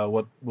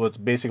what's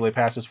basically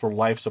passes for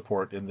life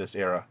support in this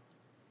era.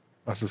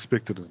 I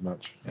suspected as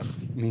much.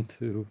 Me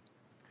too.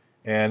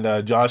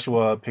 And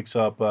Joshua picks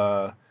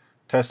up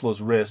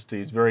Tesla's wrist.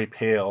 He's very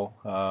pale.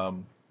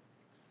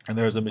 And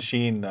there's a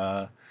machine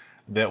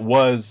that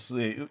was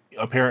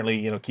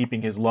apparently,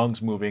 keeping his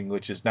lungs moving,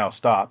 which is now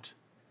stopped.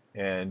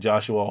 And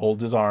Joshua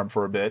holds his arm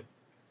for a bit.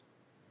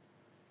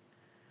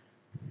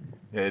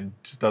 It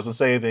just doesn't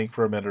say anything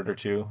for a minute or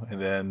two,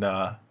 and then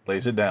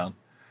lays it down.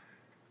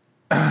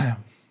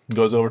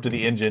 Goes over to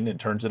the engine and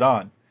turns it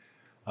on.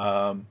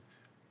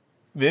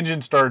 The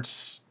engine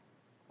starts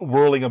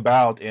whirling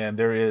about, and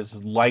there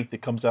is light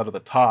that comes out of the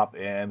top,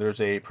 and there's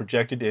a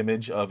projected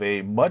image of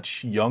a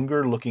much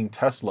younger looking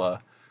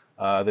Tesla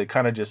that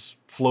kind of just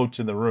floats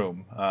in the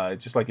room.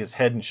 It's just like his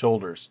head and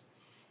shoulders.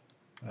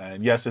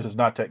 And yes, this is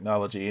not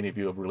technology any of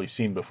you have really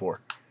seen before.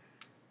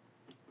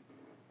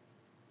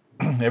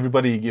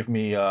 Everybody give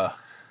me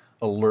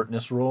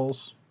alertness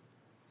rolls.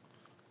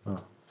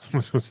 Oh.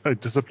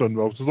 Discipline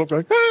rolls. Just look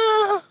like,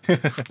 ah!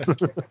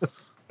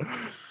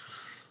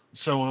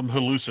 So I'm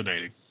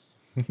hallucinating.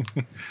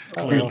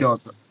 Good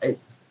God.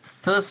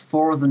 First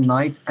 4 of the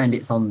night, and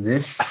it's on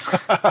this.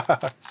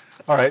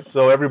 All right,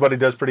 so everybody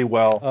does pretty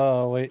well.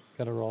 Oh wait,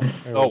 gotta roll.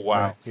 There Oh we go.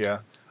 wow, yeah.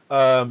 No,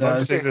 I'm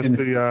was seeing just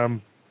this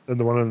gonna in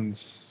the one in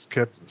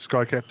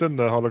Sky Captain,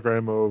 the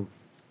hologram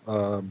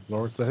of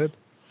Lawrence the Head.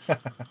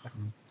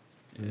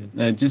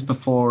 just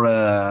before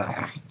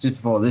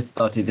this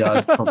started,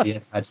 I'd probably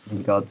have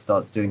had Guard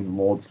starts doing the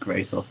Lord's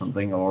Grace or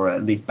something, or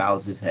at least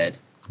bows his head.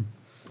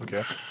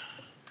 Okay.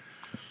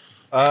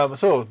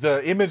 So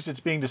the image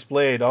that's being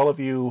displayed, all of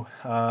you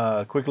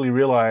quickly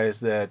realize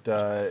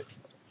that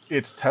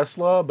it's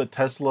Tesla, but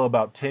Tesla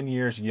about 10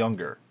 years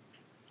younger.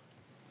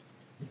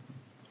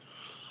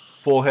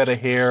 Full head of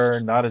hair,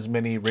 not as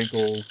many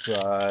wrinkles.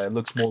 It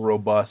looks more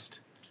robust.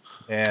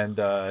 And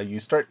you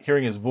start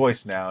hearing his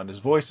voice now, and his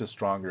voice is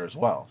stronger as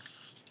well.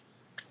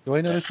 Do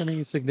I notice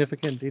any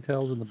significant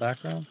details in the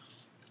background?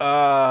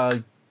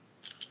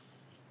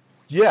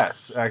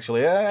 Yes,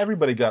 actually.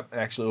 Everybody got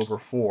actually over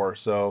 4.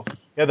 So,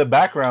 yeah, the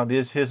background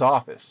is his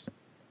office.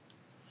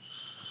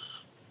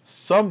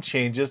 Some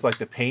changes, like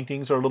the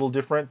paintings, are a little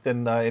different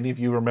than any of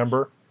you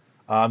remember.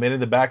 And in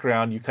the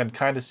background, you can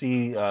kind of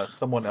see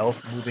someone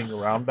else moving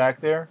around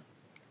back there.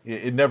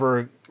 It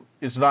never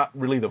is not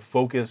really the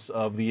focus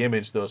of the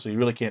image, though, so you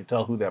really can't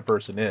tell who that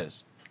person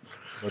is.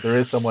 But there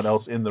is someone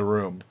else in the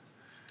room.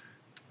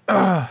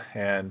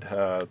 And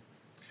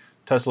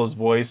Tesla's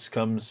voice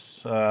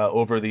comes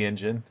over the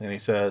engine, and he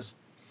says,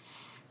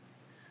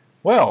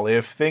 "Well,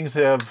 if things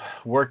have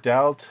worked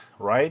out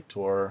right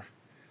or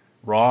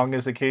wrong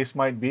as the case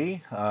might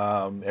be,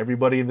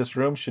 everybody in this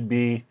room should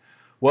be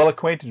well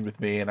acquainted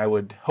with me, and I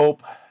would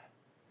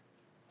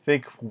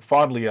think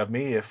fondly of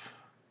me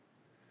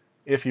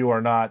if you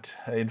are not,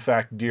 in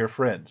fact, dear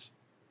friends.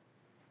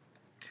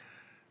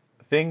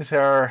 Things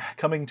are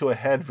coming to a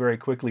head very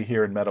quickly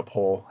here in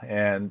Metapole,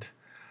 and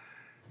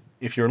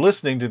if you're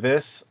listening to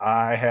this,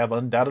 I have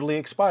undoubtedly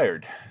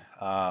expired.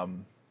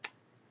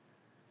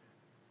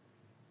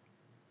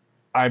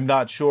 I'm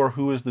not sure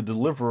who is the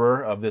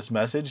deliverer of this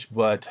message,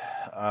 but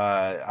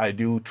I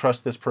do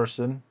trust this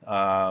person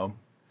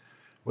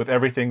with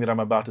everything that I'm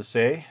about to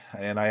say,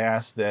 and I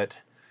ask that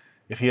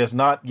if he has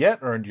not yet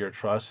earned your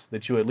trust,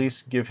 that you at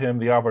least give him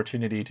the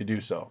opportunity to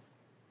do so.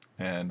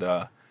 And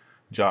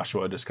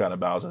Joshua just kind of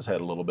bows his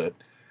head a little bit.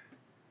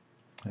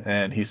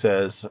 And he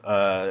says,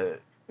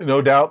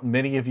 no doubt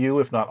many of you,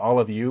 if not all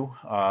of you,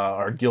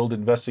 are guild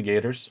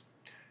investigators.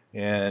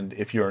 And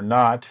if you're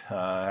not,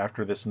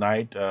 after this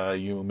night,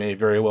 you may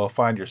very well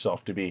find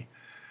yourself to be.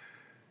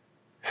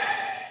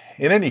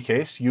 In any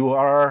case, you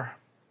are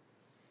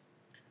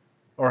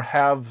or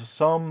have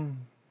some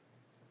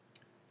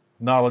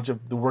knowledge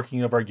of the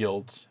working of our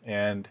guilds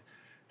and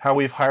how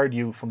we've hired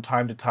you from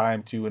time to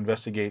time to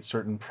investigate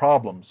certain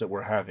problems that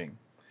we're having.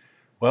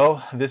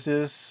 Well, this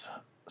is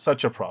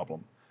such a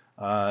problem.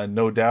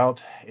 No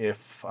doubt,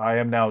 if I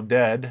am now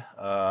dead,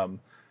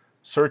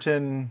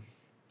 certain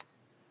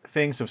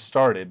things have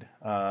started,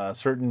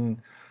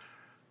 certain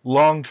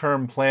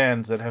long-term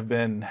plans that have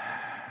been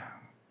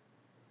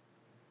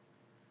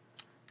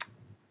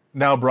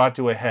now brought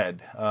to a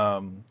head.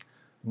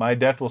 My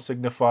death will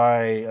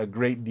signify a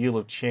great deal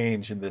of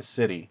change in this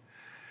city.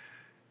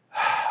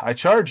 I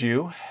charge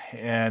you,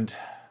 and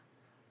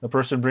the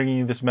person bringing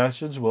you this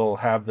message will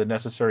have the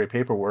necessary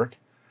paperwork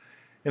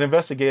in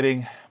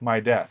investigating my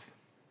death,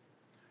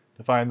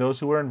 to find those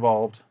who are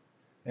involved,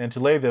 and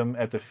to lay them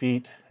at the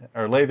feet,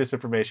 or lay this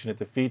information at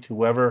the feet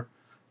whoever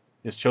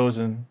is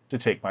chosen to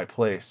take my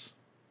place.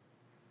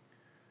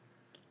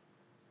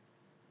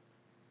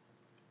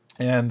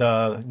 And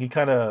he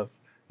kind of,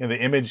 the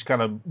image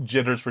kind of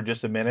jitters for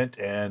just a minute,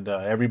 and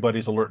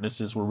everybody's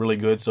alertnesses were really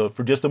good. So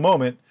for just a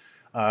moment,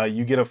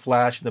 you get a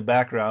flash in the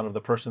background of the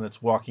person that's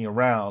walking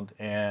around,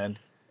 and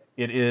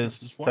it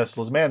is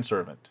Tesla's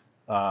manservant.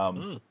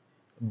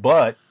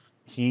 But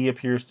he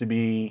appears to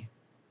be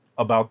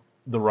about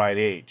the right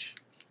age.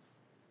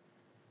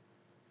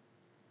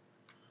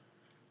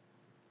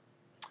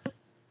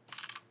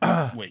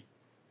 Wait.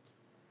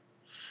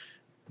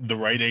 The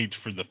right age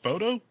for the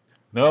photo?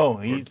 No,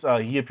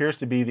 he appears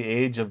to be the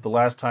age of the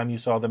last time you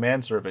saw the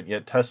manservant,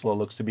 yet Tesla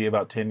looks to be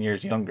about 10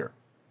 years younger.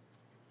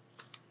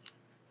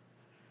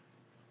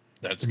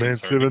 That's The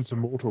manservant's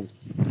immortal.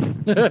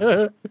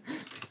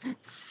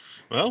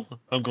 Well,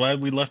 I'm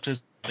glad we left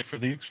his body for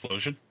the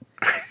explosion.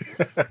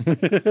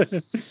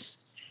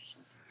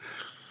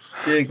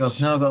 Dear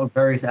God, now I've got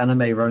various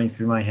anime running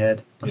through my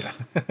head. Yeah.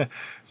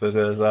 So it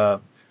says,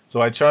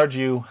 so I charge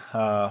you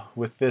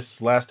with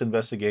this last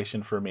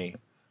investigation for me.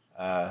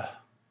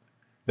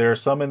 There are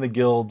some in the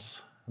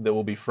guilds that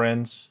will be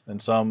friends,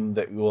 and some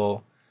that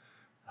will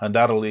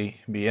undoubtedly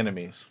be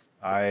enemies.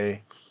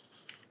 I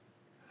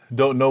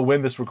don't know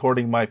when this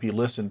recording might be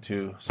listened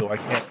to, so I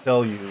can't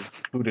tell you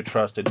who to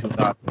trust and who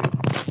not to.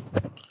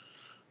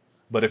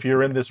 But if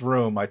you're in this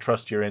room, I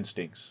trust your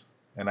instincts,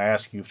 and I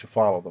ask you to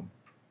follow them.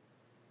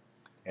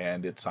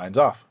 And it signs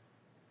off.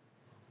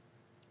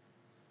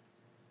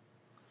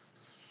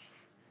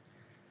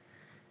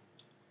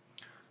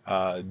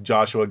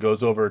 Joshua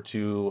goes over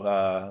to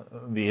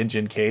the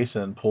engine case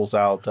and pulls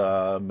out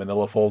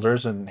manila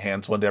folders and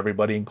hands one to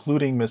everybody,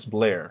 including Miss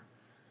Blair.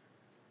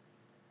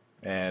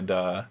 And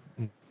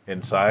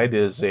inside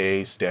is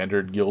a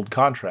standard guild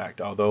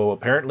contract, although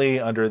apparently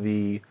under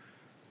the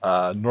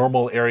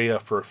normal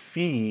area for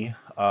fee,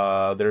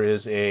 there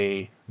is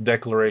a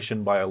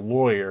declaration by a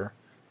lawyer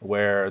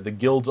where the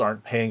guilds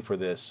aren't paying for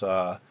this.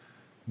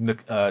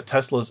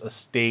 Tesla's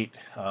estate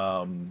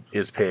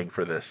is paying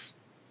for this.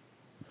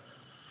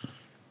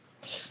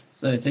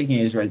 So taking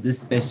it as right, this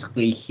is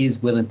basically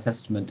his will and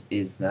testament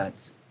is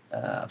that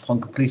upon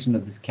completion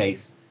of this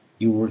case,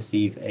 you will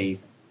receive a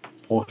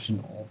portion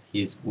of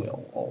his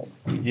will. Or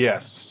his,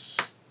 Yes.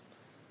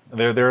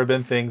 There have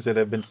been things that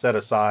have been set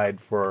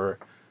aside for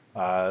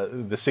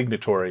the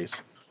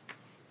signatories.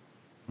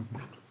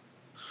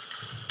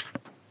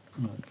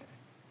 Okay.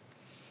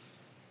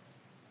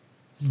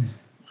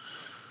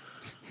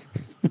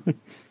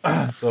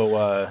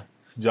 So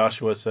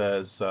Joshua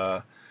says,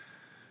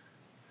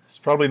 it's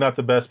probably not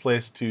the best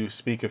place to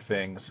speak of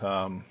things.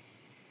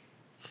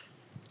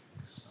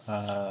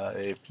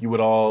 If you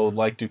would all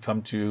like to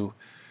come to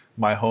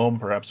my home,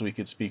 perhaps we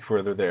could speak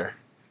further there.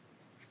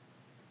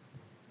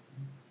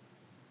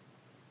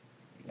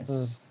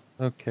 Yes.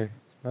 Okay.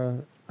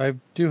 I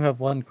do have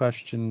one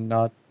question,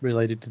 not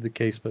related to the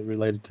case, but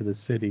related to the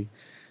city.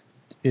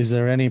 Is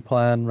there any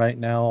plan right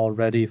now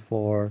already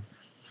for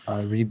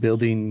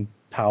rebuilding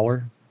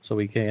power so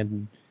we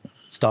can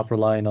stop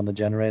relying on the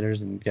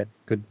generators and get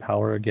good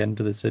power again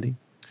to the city?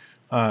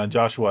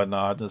 Joshua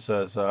nods and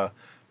says,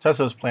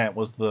 Tesla's plant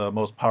was the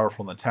most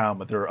powerful in the town,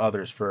 but there are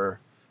others for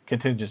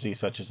contingencies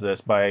such as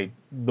this. By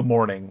the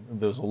morning,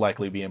 those will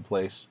likely be in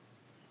place.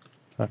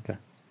 Okay.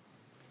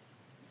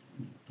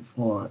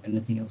 Before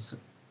anything else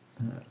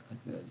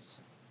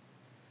occurs,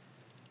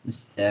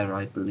 Miss Eyre,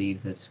 I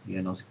believe that we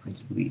are not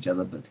acquainted with each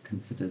other, but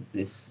consider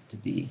this to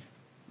be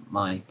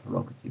my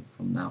prerogative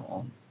from now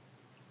on.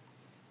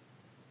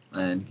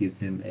 And gives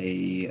him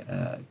a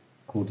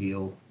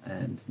cordial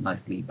and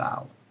knightly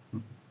bow.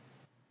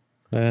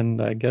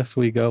 And I guess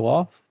we go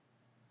off.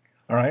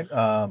 All right.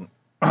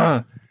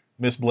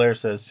 Miss Blair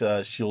says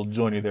she'll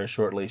join you there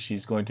shortly.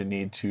 She's going to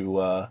need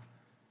to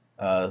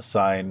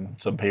sign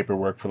some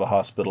paperwork for the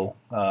hospital,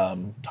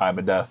 time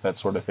of death, that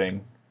sort of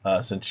thing,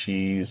 since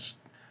she's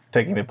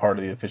taking the part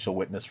of the official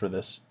witness for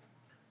this.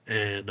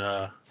 And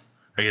I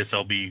guess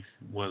I'll be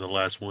one of the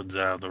last ones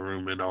out of the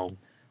room, and I'll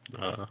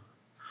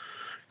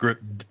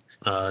grip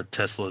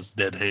Tesla's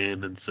dead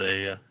hand and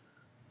say,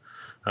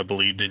 "I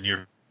believed in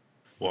your."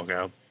 Walk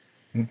out.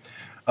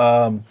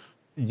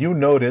 You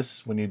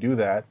notice when you do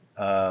that,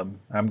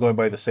 I'm going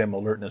by the same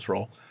alertness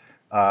roll,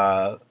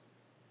 that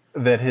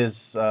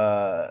his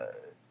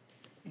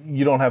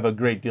you don't have a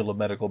great deal of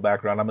medical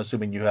background. I'm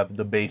assuming you have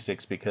the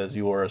basics because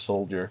you are a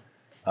soldier.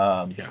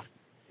 Yeah.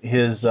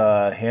 His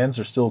hands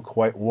are still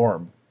quite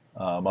warm,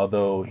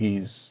 although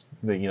you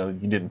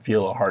didn't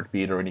feel a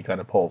heartbeat or any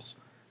kind of pulse.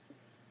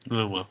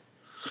 Oh well.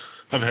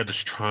 I've had this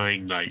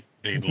trying night,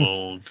 a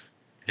long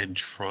and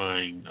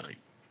trying night.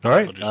 All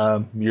right. I'll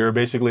just You're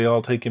basically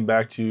all taken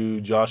back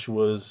to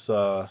Joshua's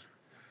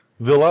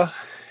villa,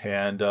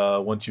 and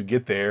once you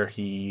get there,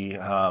 he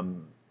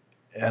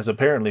has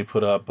apparently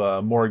put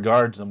up more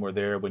guards than were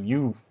there when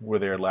you were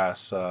there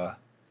last,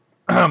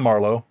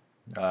 Marlowe.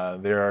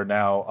 There are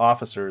now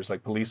officers,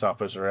 like police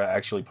officers, are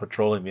actually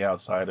patrolling the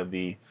outside of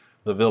the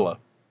villa,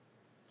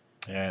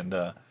 and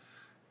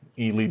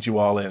he leads you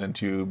all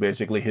into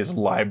basically his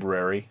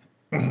library,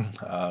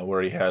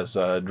 where he has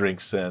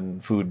drinks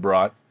and food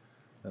brought,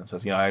 and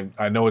says,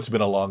 I know it's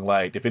been a long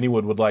night. If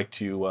anyone would like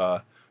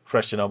to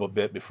freshen up a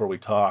bit before we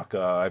talk,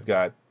 I've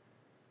got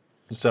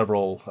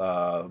several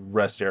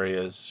rest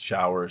areas,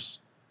 showers,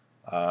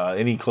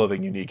 any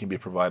clothing you need can be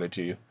provided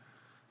to you.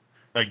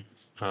 like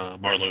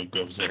Marlowe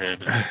goes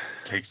ahead and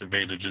takes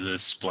advantage of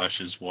this,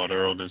 splashes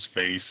water on his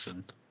face,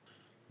 and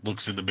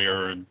looks in the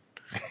mirror and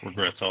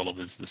regrets all of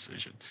his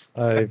decisions.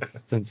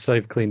 Since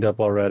I've cleaned up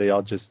already,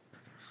 I'll just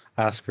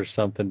ask for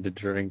something to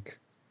drink.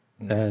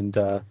 And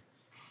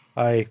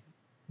I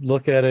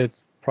look at it,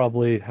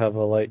 probably have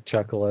a light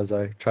chuckle as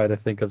I try to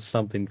think of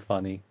something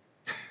funny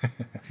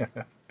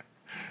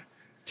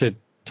to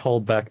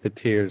hold back the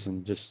tears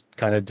and just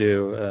kind of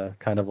do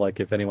kind of like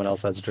if anyone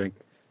else has a drink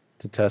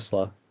to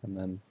Tesla and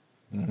then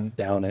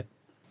down it.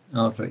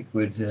 Aldrich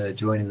would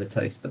join in the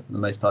toast, but for the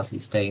most part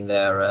he's staying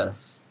there,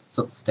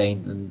 soot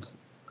stained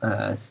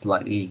and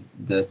slightly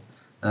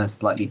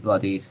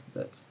bloodied,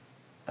 but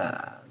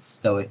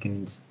stoic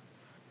and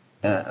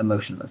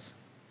emotionless.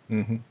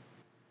 Mm-hmm.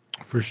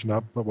 Freshen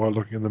up, but while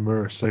looking in the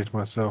mirror, say to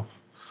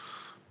myself,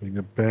 being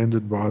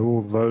abandoned by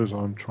all those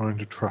I'm trying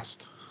to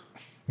trust.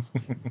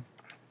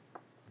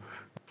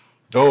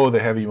 Oh, the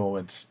heavy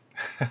moments.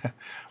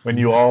 When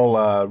you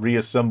all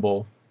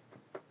reassemble,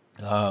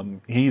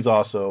 he's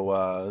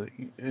also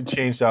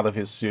changed out of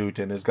his suit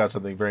and has got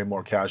something very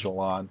more casual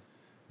on.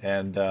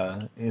 And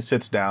he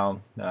sits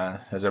down,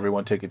 has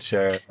everyone take a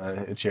chair.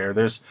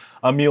 There's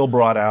a meal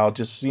brought out,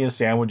 just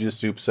sandwiches,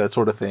 soups, that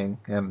sort of thing.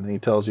 And he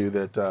tells you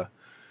that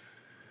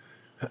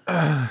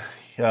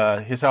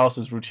his house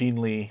is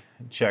routinely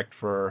checked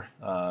for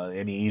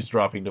any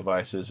eavesdropping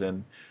devices,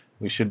 and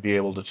we should be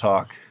able to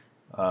talk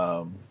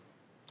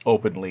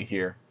openly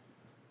here.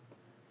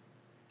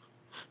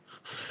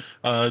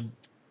 I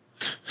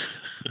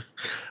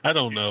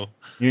don't know.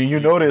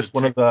 You notice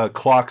one of the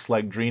clocks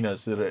like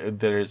Drina's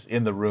that is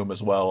in the room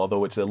as well,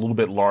 although it's a little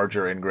bit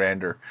larger and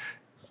grander.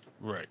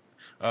 Right.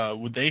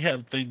 Would they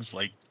have things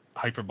like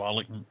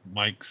hyperbolic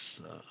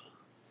mics,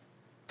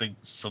 things,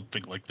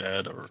 something like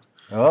that, or?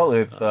 Well,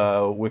 if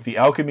with the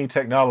alchemy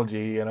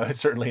technology, it's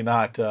certainly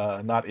not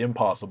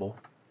impossible.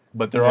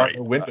 But there are Right.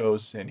 no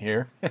windows in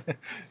here.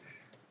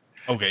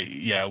 Okay,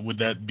 yeah. Would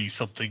that be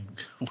something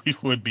we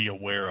would be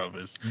aware of?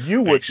 Is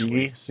You would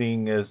actually be,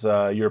 seeing as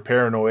you're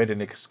paranoid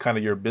and it's kind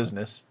of your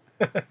business.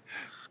 They're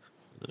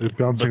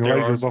bouncing but there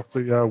are lasers off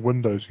the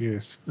windows,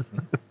 yes.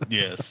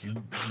 yes,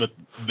 but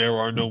there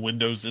are no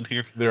windows in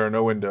here. There are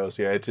no windows.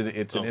 Yeah, it's an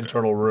Okay.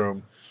 internal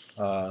room.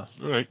 All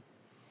right.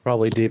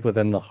 Probably deep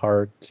within the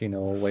heart,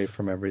 away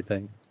from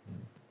everything.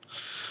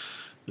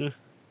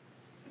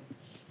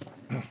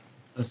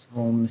 First of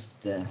all, Mr.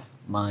 Dare,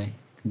 my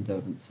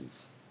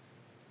condolences.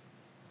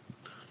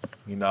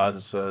 He nods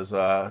and says,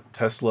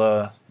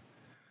 Tesla's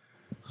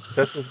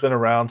been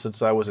around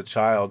since I was a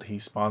child. He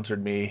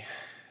sponsored me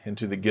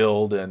into the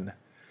guild, and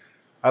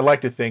I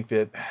like to think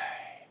that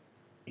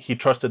he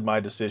trusted my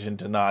decision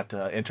to not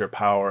enter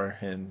power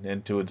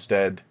and to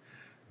instead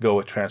go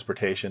with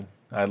transportation.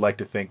 I'd like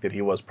to think that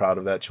he was proud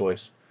of that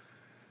choice.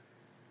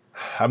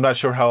 I'm not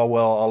sure how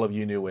well all of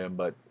you knew him,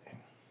 but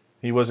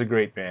he was a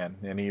great man,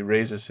 and he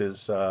raises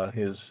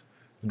his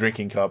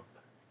drinking cup.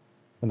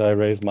 And I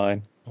raise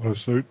mine. Auto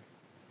suit.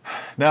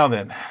 Now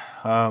then,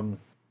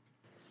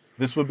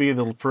 this would be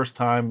the first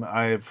time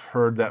I've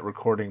heard that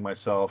recording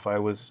myself. I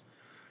was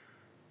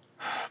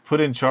put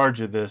in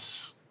charge of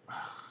this.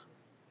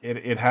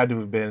 It had to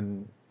have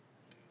been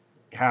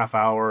half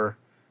hour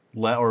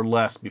or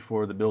less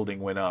before the building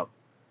went up.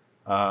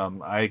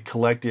 I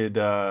collected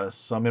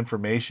some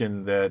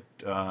information that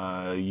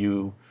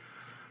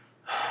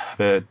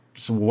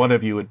so one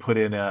of you had put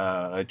in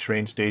a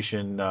train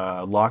station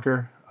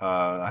locker.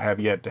 I have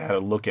yet to have a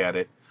look at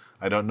it.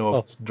 I don't know if Oh.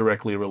 it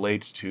directly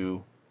relates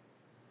to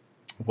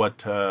what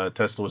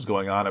Tesla was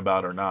going on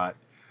about or not.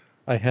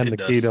 I hand It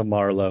the key to does.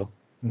 Marlowe.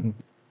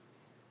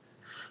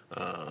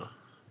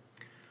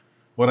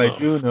 What I Well.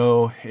 do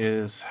know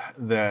is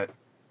that,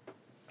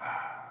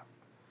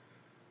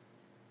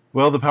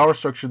 well, the power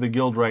structure of the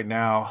guild right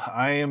now,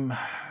 I am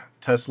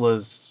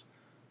Tesla's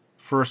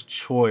first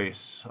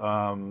choice,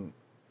 and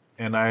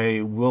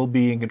I will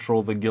be in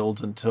control of the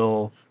guilds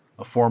until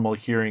a formal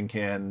hearing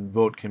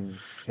vote can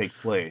take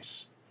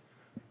place.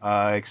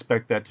 I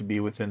expect that to be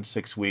within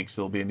 6 weeks.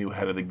 There'll be a new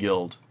head of the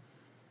guild.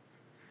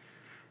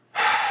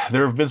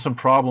 There have been some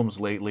problems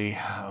lately.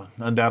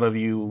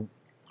 Undoubtedly,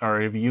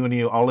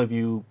 all of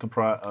you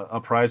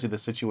apprised of the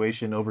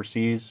situation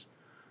overseas,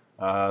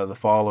 the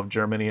fall of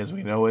Germany as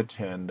we know it,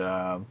 and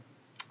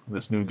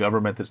this new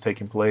government that's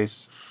taking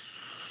place,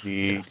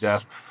 the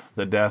Yes.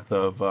 death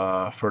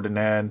of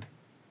Ferdinand.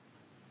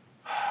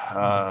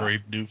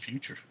 Brave new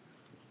future.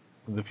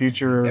 The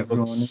future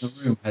Everyone in the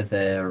looks. room has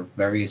their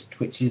various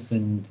twitches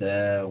and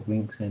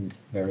winks and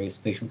various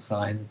facial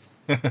signs.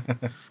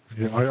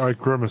 Yeah, I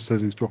grimace as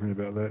he's talking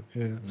about that.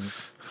 Yeah.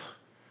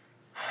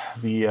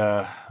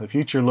 The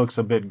future looks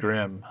a bit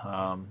grim,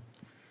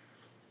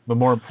 but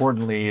more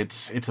importantly,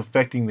 it's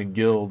affecting the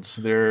guilds.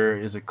 There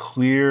is a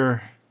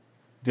clear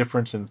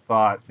difference in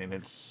thought, and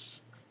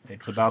it's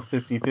about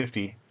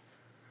 50-50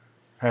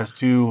 as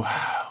to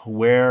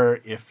where,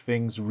 if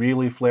things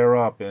really flare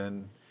up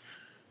and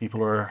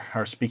people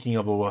are speaking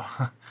of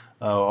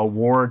a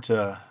war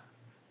that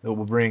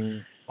will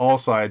bring all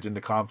sides into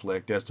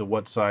conflict, as to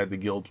what side the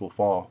guilds will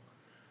fall.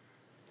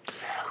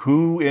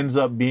 Who ends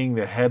up being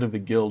the head of the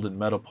guild in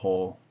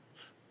Metapole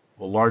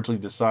will largely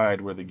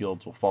decide where the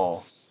guilds will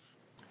fall.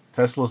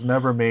 Tesla's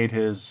never made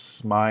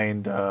his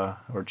mind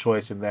or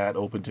choice in that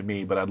open to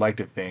me, but I'd like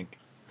to think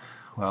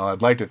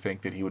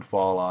that he would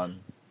fall on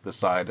the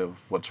side of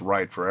what's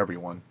right for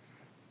everyone.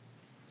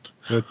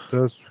 That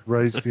does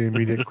raise the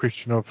immediate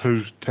question of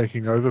who's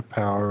taking over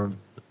power and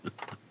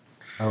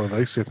how are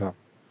they set up.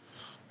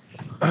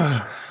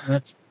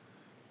 That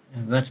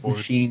Or-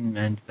 machine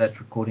and that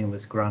recording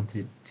was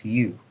granted to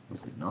you,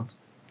 was it not?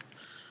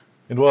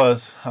 It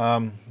was,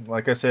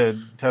 like I said,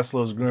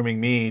 Tesla's grooming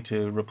me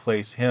to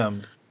replace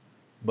him,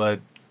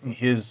 but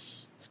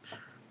his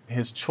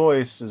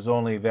choice is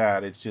only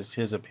that. It's just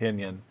his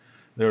opinion.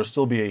 There will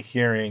still be a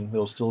hearing. There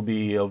will still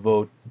be a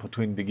vote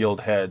between the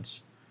guild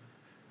heads.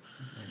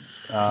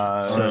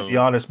 To be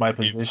honest, my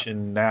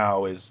position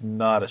now is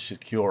not a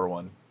secure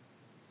one.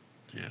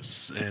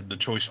 Yes, and the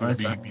choice would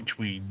be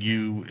between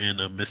you and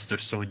a Mr.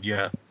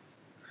 Sonia.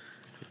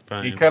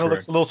 He kind of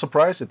looks a little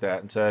surprised at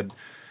that and said,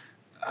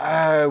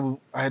 I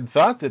had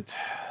thought that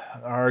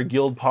our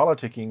guild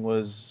politicking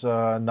was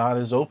not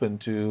as open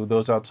to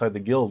those outside the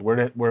guild.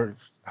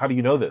 How do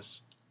you know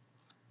this?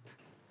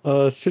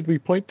 Should we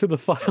point to the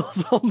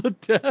files on the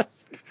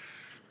desk?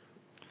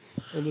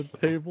 On the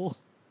table?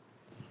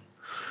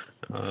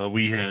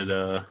 We had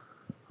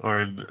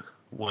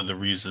one of the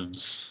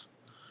reasons.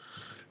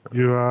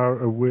 You are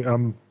aware,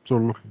 I'm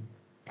sort of looking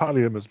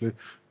partly at Miss Lee.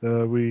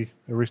 We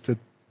arrested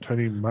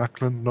Tony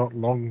Markland not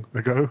long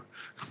ago.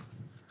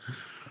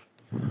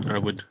 I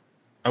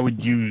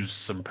would use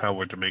some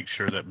power to make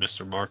sure that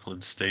Mr.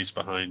 Markland stays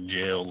behind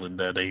jail and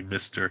that a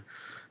Mr.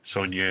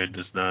 Sonia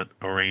does not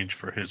arrange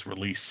for his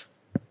release.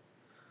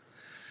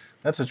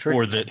 That's a trick.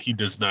 Or that he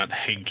does not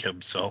hang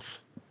himself.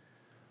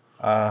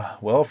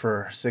 Well,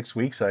 for 6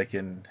 weeks I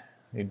can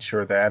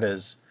ensure that,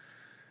 as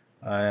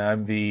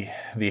I'm the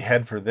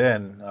head for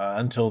then,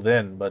 until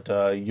then. But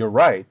you're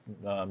right.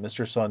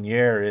 Mr.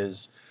 Saunier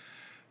is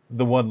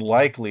the one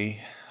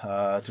likely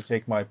to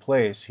take my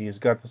place. He's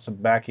got some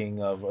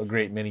backing of a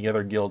great many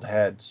other guild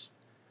heads.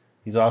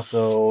 He's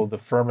also the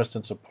firmest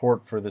in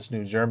support for this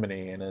new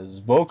Germany, and has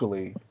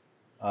vocally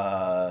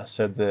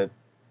said that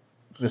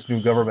this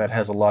new government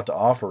has a lot to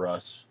offer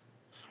us.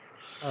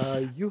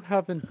 You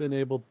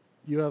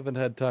haven't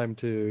had time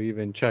to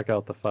even check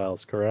out the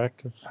files,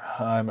 correct?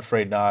 I'm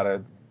afraid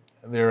not.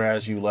 They're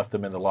as you left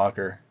them in the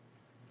locker.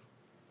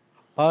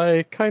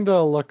 I kind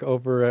of look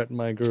over at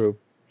my group.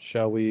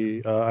 Shall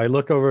we? I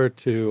look over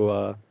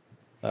to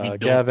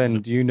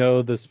Gavin. Do you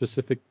know the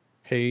specific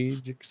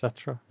page,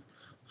 etc.?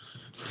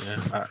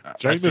 Yeah,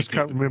 Jane just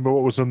can't remember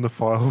what was in the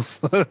files.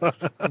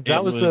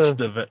 That was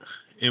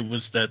It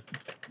was that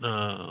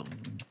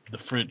the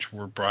French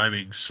were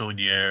bribing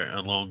Saunier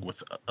along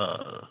with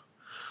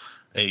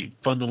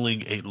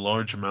funneling a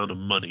large amount of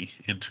money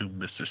into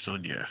Mr.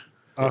 Saunier.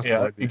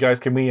 Yeah, you guys,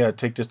 can we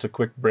take just a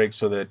quick break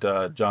so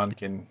that John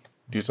can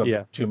do something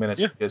for 2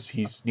 minutes, because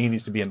he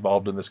needs to be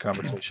involved in this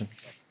conversation.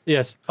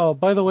 Yes. Oh,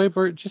 by the way,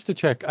 Bert, just to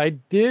check,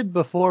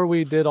 before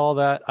we did all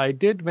that, I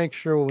did make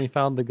sure when we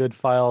found the good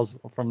files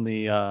from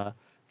the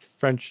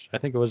French, I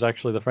think it was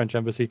actually the French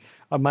embassy,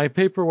 my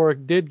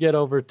paperwork did get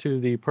over to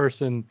the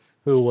person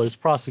who was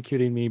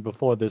prosecuting me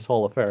before this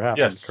whole affair happened,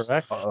 Yes,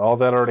 correct? all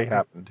that already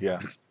happened, yeah.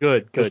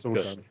 Good. That's all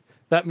done.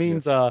 That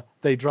means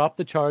they dropped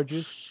the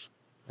charges,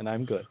 and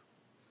I'm good.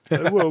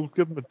 Well,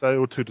 give them a day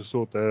or two to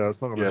sort that out.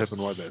 It's not going to Yes.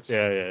 happen like that.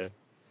 Yeah.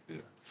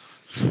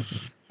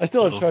 I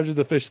still have charges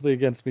officially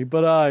against me,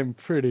 but I'm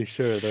pretty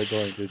sure they're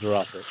going to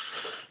drop it.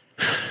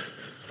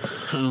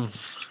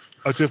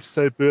 I do have to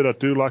say, Bert, I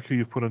do like who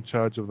you've put in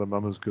charge of the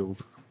Mummers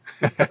Guild.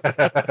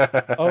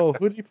 Oh,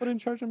 who did you put in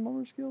charge of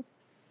Mummers Guild?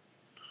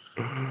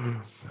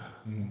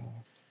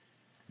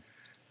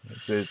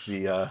 It's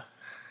the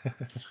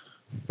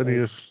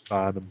Phineas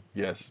Barnum.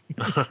 yes.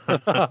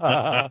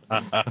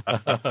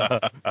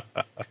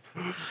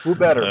 Who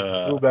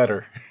better? Who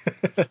better?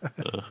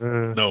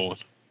 No one.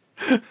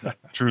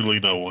 Truly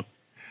no one.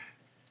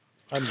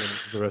 I'm going to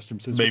use the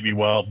restroom since Maybe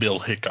Wild Bill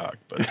Hickok,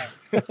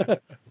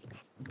 but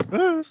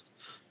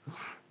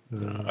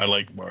I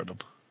like Barnum.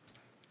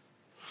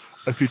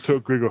 If you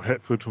took Gregor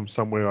Hatfield from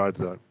somewhere, I'd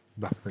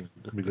nothing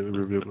immediately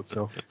revealed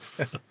itself.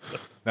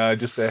 No,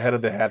 just the head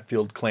of the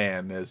Hatfield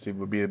clan, as it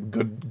would be a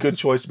good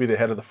choice to be the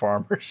head of the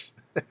farmers.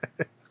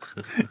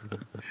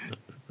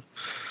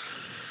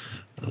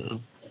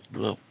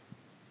 Well,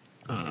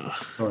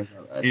 Sorry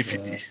about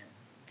that.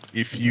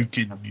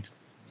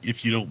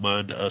 if you don't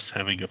mind us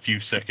having a few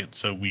seconds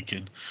so we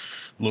can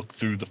look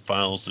through the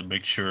files and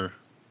make sure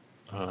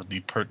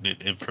the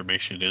pertinent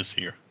information is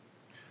here.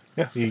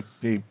 Yeah, he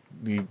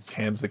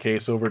hands the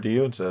case over to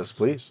you and says,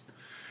 "Please."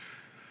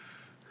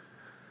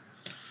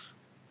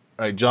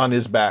 All right, John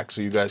is back,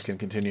 so you guys can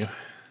continue.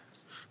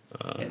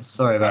 Yeah,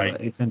 sorry about I-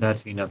 that. It turned out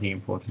to be nothing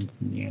important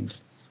in the end.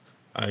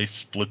 I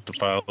split the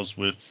files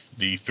with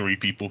the 3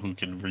 people who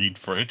can read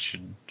French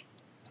and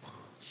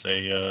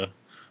say,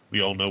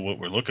 we all know what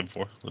we're looking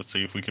for. Let's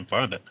see if we can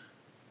find it.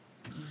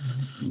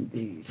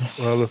 Indeed.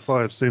 Well, if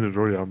I have seen it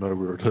already, I'll know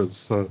where it is.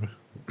 So,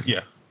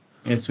 Yeah.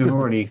 Yes, we've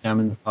already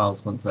examined the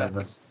files once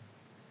over.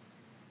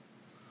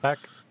 back.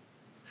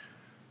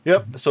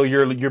 Yep. So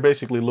you're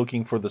basically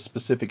looking for the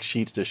specific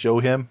sheets to show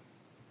him.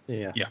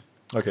 Yeah.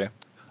 Okay.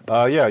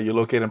 Yeah, you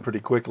locate them pretty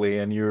quickly,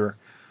 and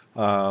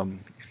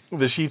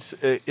the sheets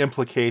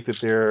implicate that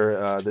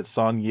that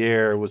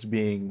Saunier was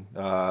being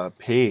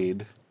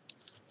paid.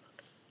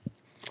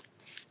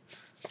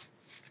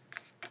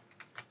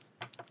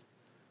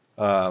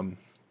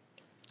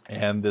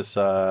 And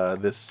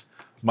this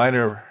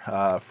minor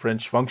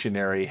French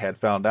functionary had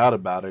found out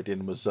about it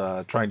and was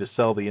trying to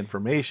sell the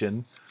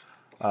information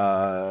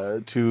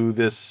to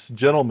this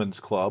gentleman's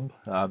club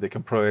that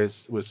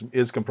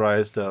is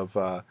comprised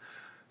of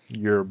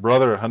your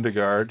brother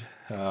Hundegard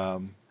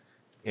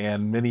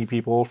and many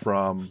people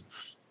from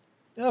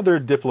other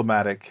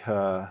diplomatic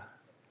or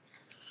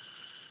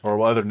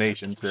other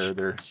nations.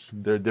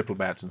 They're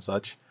diplomats and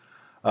such.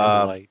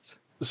 Light.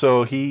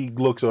 So he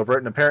looks over it,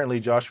 and apparently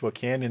Joshua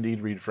can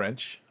indeed read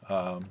French.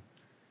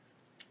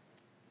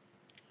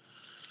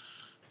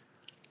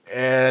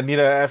 And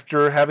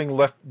after having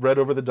read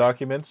over the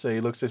documents,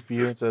 he looks at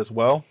you and says,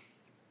 "Well,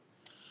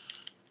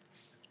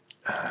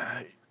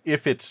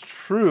 if it's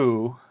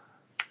true,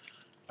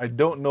 I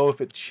don't know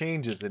if it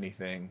changes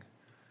anything.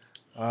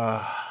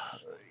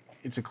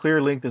 It's a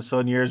clear link that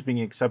Saunier is being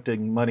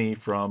accepting money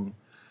from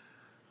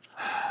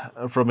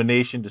a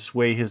nation to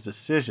sway his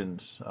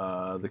decisions.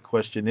 The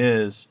question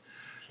is,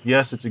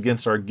 yes, it's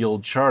against our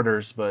guild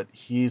charters, but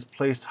he's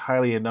placed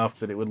highly enough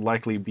that it would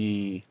likely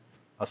be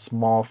a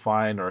small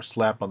fine or a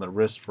slap on the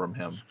wrist from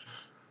him.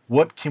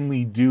 What can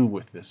we do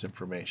with this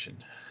information?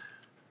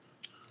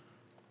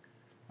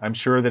 I'm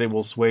sure that it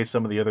will sway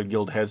some of the other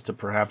guild heads to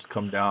perhaps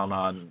come down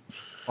on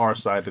our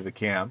side of the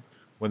camp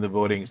when the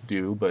voting's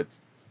due, but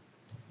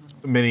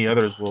many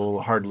others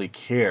will hardly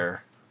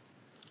care."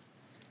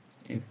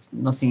 If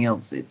nothing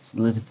else, it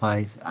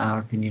solidifies our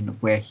opinion of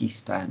where he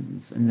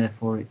stands, and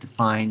therefore it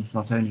defines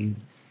not only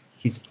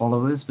his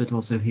followers but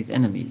also his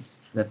enemies.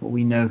 Therefore,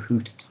 we know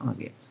who to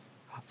target.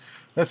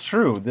 That's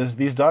true.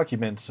 These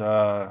documents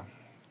are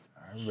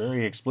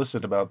very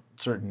explicit about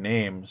certain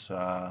names.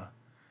 Not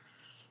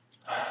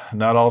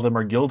all of them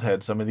are guild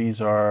heads. Some of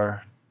these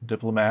are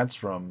diplomats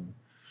from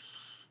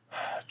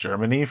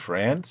Germany,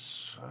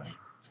 France.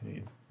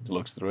 He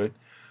looks through it.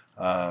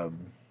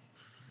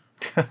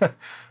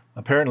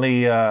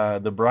 Apparently,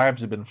 the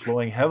bribes have been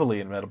flowing heavily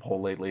in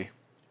Metapole lately.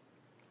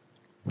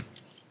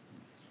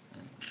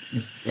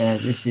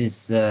 This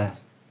is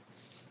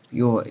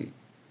your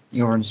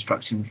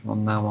instruction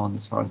from now on,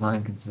 as far as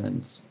I'm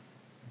concerned.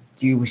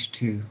 Do you wish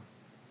to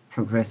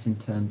progress in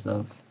terms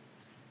of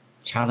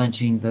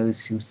challenging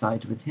those who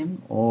side with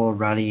him, or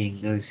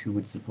rallying those who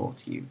would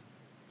support you?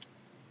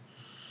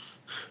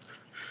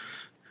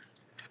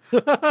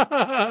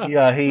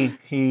 Yeah,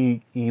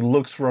 he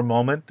looks for a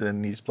moment,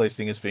 and he's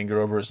placing his finger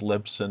over his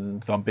lips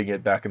and thumping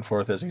it back and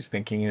forth as he's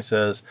thinking. He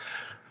says,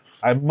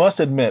 "I must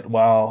admit,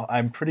 while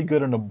I'm pretty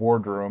good in a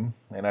boardroom,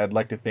 and I'd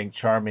like to think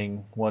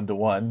charming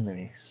one-to-one," and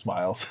he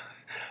smiles,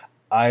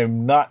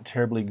 "I'm not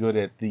terribly good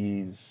at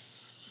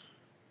these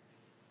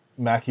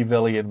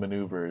Machiavellian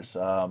maneuvers.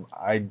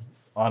 I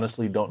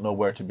honestly don't know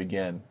where to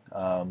begin.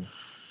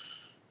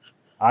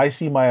 I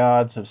see my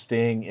odds of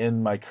staying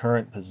in my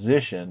current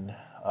position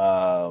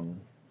about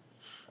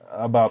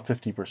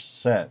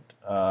 50%.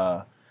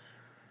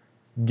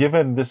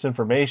 Given this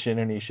information,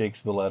 and he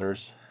shakes the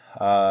letters,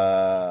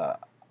 uh,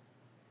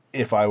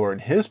 if I were in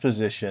his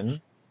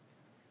position,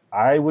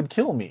 I would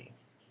kill me.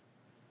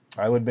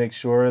 I would make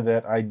sure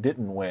that I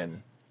didn't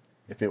win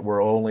if it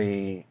were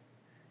only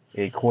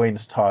a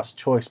coin's toss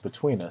choice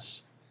between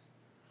us.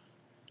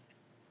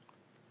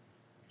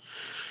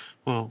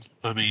 Well,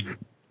 I mean,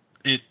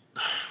 it.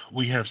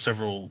 We have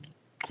several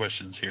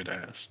questions here to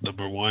ask.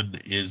 Number one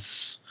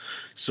is,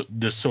 so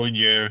the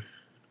Saunier,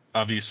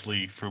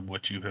 obviously, from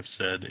what you have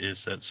said,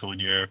 is that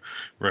Saunier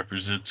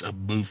represents a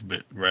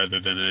movement rather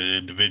than an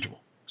individual.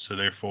 So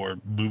therefore,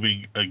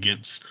 moving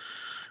against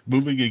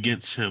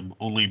him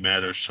only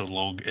matters so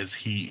long as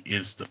he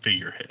is the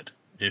figurehead.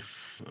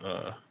 If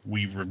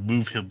we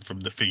remove him from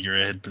the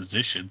figurehead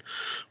position,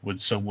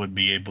 would someone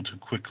be able to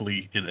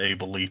quickly and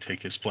ably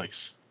take his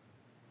place?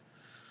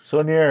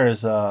 Saunier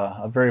is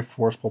a very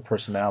forceful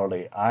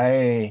personality.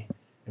 I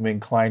am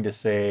inclined to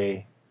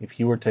say if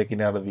he were taken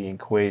out of the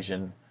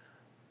equation,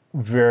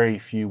 very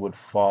few would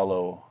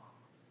follow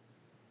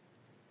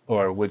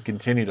or would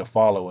continue to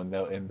follow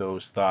in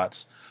those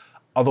thoughts.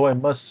 Although I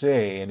must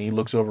say, and he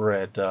looks over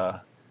at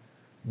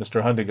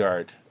Mr.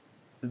 Hundegard,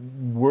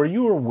 were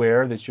you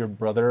aware that your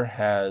brother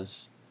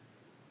has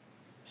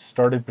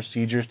started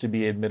procedures to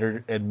be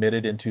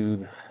admitted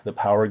into the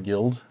Power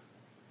Guild?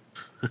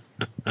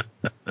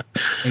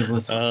 I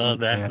was That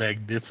unaware.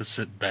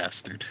 magnificent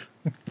bastard.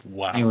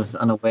 Wow. I was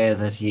unaware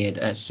that he had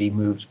actually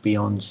moved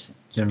beyond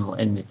general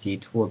enmity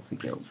towards the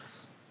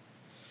guilds.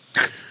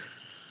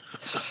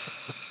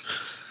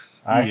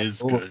 I He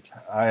is oh, good.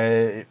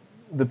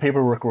 the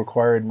paperwork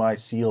required my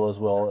seal as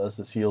well as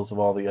the seals of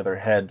all the other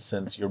heads,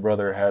 since your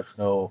brother has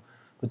no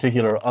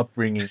particular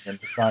upbringing in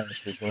the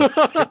sciences.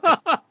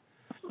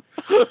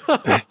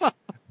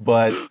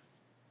 But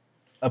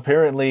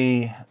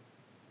apparently,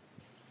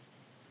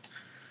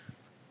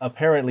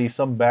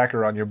 some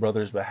backer on your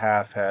brother's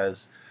behalf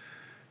has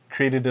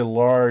created a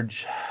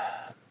large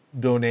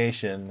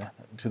donation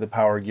to the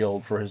Power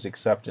Guild for his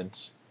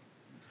acceptance.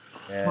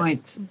 And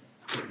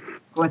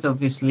Quite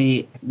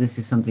obviously, this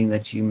is something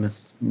that you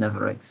must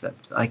never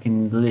accept. I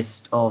can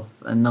list off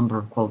a number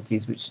of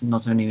qualities which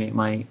not only make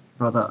my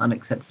brother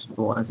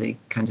unacceptable as a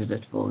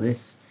candidate for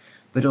this,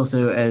 but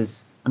also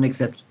as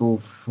unacceptable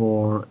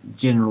for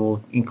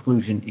general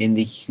inclusion in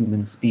the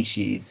human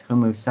species.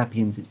 Homo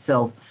sapiens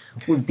itself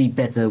would be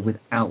better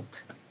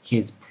without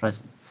his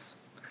presence.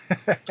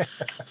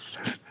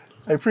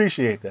 I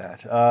appreciate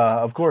that.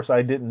 Of course,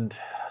 I didn't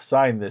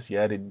sign this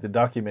yet. The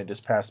document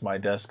just passed my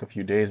desk a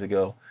few days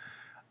ago.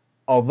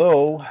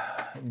 Although,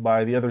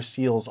 by the other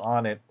seals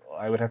on it,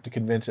 I would have to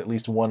convince at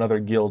least one other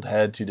guild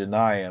head to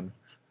deny him,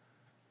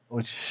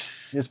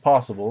 which is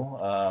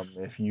possible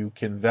if you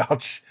can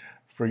vouch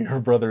for your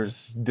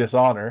brother's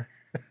dishonor.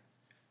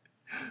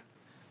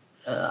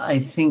 I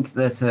think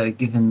that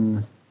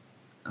given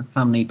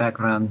family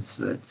backgrounds,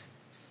 that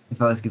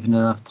if I was given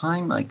enough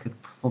time, I could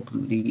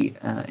probably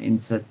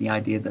insert the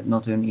idea that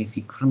not only is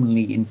he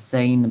criminally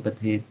insane,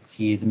 but he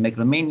is a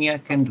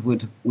megalomaniac and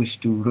would wish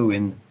to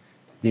ruin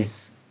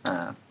this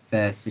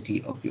fair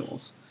city of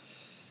yours.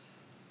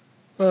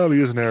 Well, he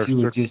is an If you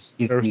would just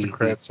give me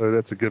aristocrat, so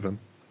that's a given.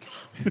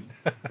 if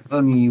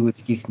only you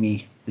would give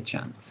me the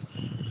chance.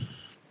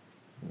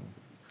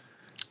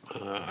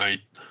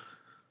 I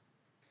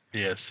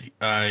Yes,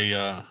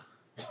 I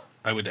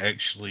would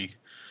actually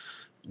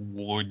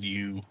warn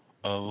you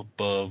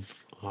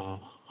above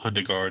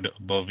Hundegard,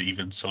 above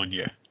even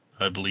Sonya.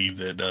 I believe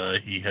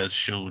that he has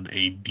shown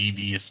a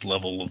devious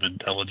level of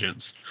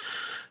intelligence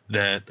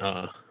that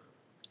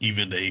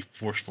even a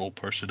forceful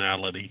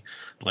personality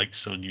like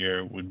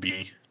Sonya would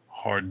be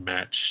hard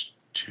matched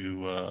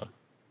to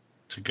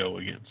go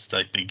against.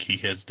 I think he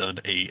has done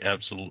a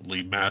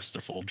absolutely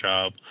masterful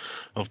job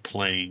of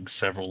playing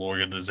several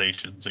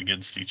organizations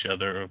against each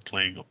other,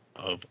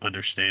 of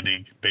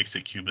understanding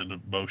basic human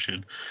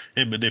emotion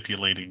and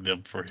manipulating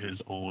them for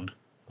his own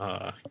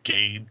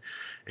gain.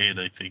 And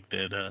I think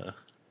that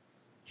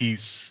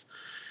he's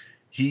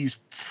he's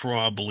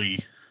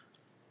probably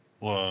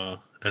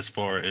as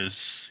far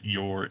as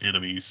your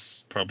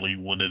enemies, probably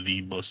one of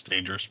the most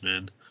dangerous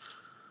men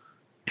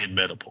in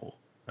Metapole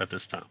at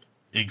this time,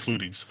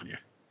 including Sonya.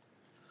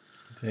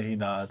 He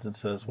nods and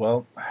says,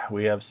 "Well,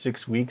 we have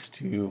 6 weeks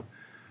to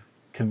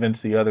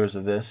convince the others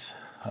of this.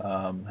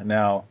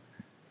 Now,"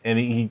 and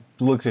he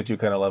looks at you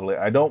kind of levelly.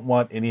 "I don't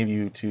want any of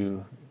you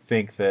to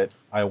think that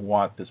I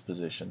want this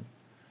position.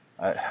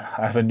 I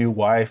have a new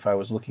wife I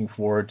was looking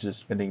forward to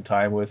spending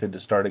time with and to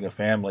starting a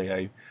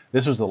family.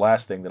 This was the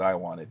last thing that I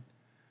wanted.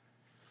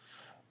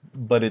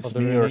 But Are it's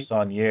there me or any?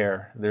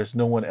 Saunier. There's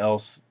no one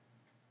else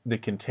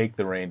that can take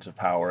the reins of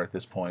power at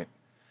this point."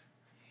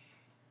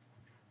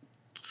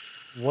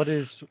 What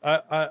is?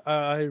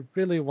 I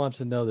really want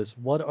to know this.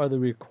 What are the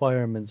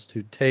requirements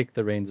to take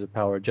the reins of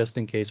power, just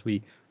in case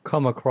we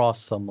come across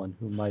someone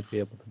who might be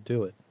able to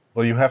do it?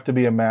 Well, you have to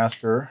be a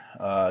master.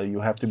 You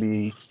have to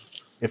be,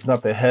 if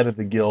not the head of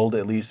the guild,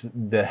 at least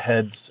the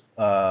head's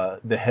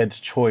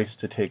choice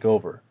to take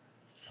over.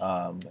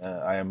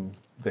 I am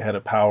the head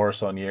of power.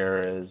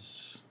 Saunier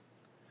is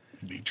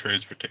Be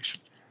transportation.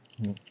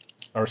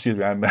 Or excuse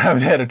me, I'm the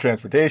head of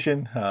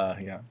transportation.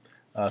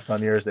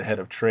 Sonier is the head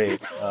of trade.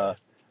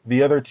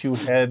 The other two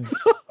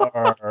heads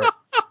are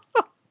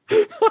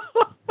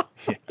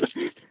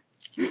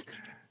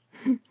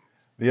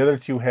the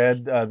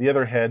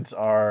other heads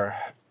are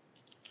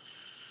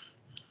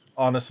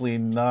honestly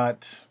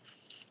not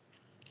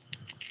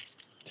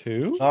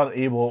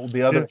able.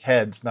 The other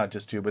heads, not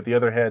just two, but the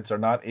other heads are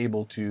not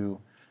able to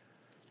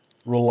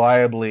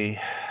reliably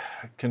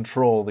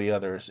control the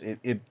others.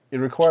 It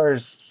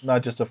requires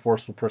not just a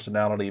forceful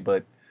personality,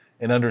 but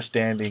an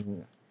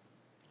understanding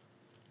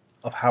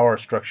of how our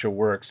structure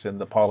works and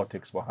the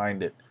politics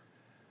behind it.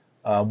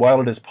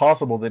 While it is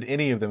possible that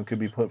any of them could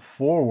be put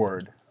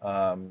forward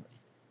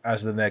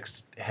as the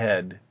next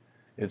head,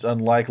 it's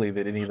unlikely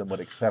that any of them would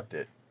accept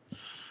it.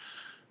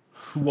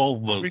 Who all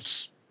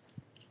votes?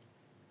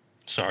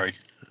 Sorry,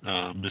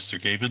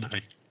 Mr. Gavin.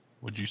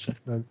 What'd you say?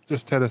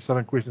 Just had a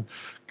sudden question.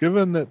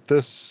 Given that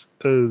this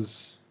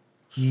is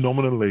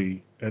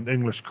nominally an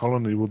English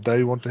colony, would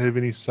they want to have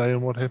any say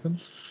in what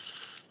happens?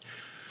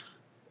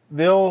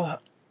 They'll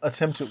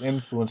attempt to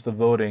influence the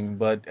voting,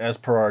 but as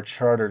per our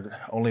charter,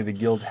 only the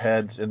guild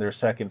heads and their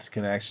seconds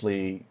can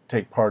actually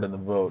take part in the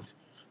vote.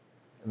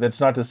 That's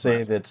not to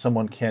say that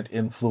someone can't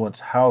influence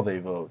how they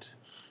vote.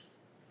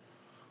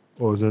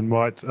 Or as in,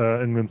 might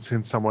England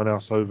send someone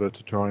else over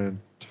to try and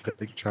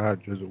take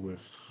charge, as it were?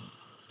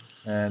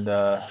 And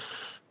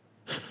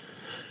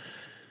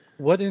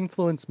What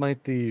influence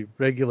might the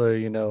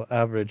regular,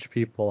 average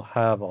people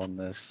have on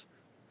this?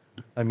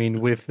 I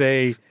mean, if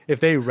they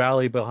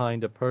rally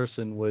behind a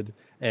person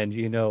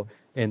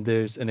and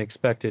there's an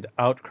expected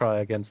outcry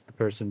against the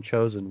person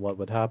chosen, what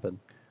would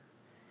happen?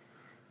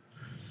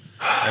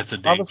 That's a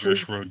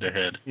dangerous road to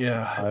head.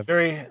 Yeah,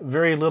 very,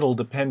 very little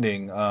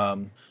depending.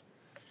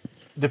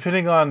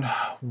 Depending on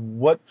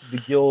what the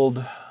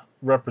guild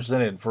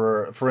represented.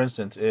 For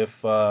instance,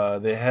 if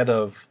the head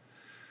of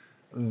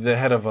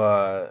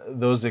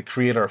those that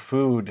create our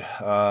food,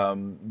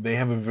 they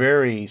have a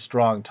very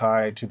strong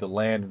tie to the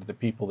land and the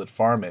people that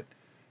farm it,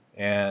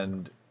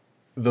 and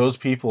those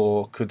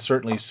people could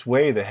certainly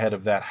sway the head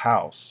of that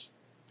house.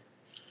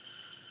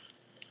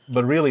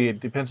 But really, it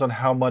depends on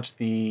how much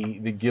the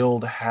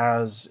guild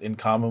has in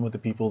common with the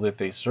people that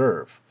they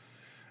serve.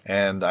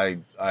 And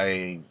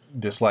I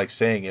dislike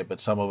saying it, but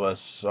some of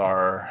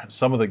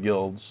the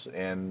guilds,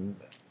 and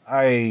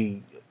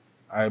I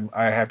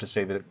have to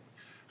say that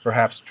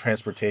perhaps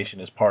transportation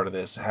is part of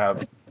this,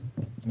 have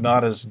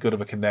not as good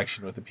of a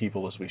connection with the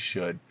people as we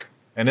should.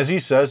 And as he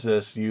says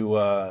this, you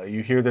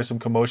hear there's some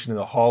commotion in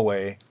the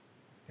hallway,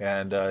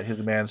 and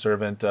his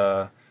manservant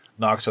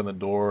knocks on the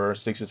door,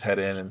 sticks his head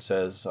in, and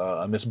says,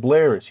 "Miss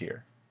Blair is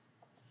here."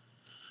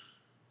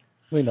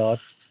 We nod.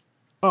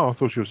 Oh, I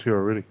thought she was here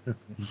already.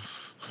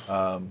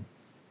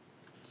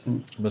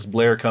 Miss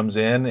Blair comes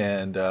in,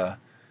 and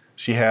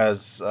she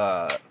has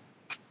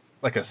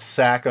like a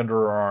sack under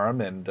her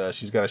arm, and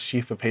she's got a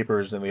sheaf of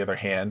papers in the other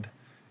hand,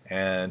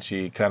 and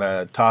she kind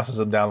of tosses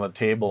them down on the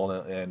table,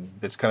 and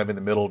it's kind of in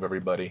the middle of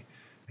everybody,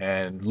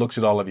 and looks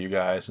at all of you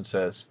guys and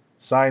says,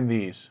 "Sign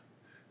these.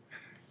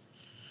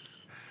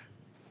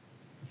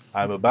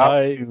 I'm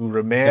about to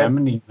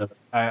remand.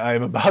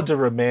 I'm about to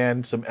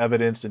remand some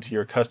evidence into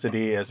your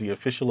custody as the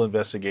official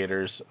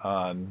investigators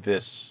on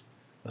this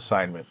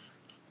assignment."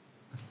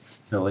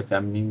 Still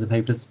examining the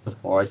papers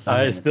before I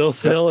sign. I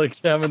still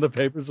examine the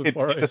papers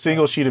before. It's a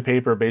single sheet of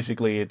paper.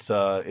 Basically, it's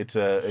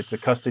a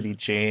custody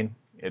chain.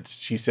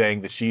 She's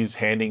saying that she's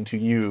handing to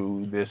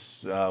you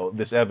this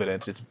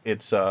evidence.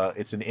 It's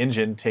an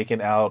engine taken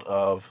out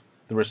of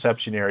the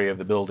reception area of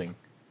the building.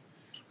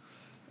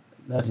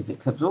 That is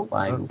acceptable.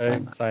 I will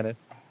sign that. Sign it.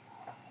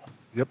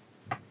 Yep.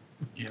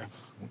 Yeah.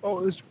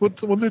 Oh,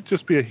 wouldn't it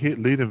just be a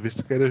lead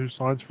investigator who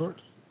signs for it?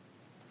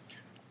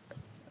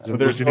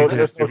 There's no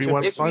if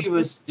we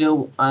were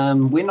still,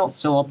 we're not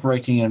still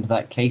operating under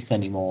that case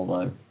anymore,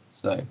 though.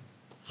 So.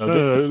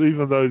 No,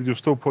 even though you'll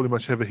still pretty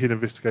much have a head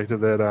investigator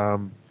that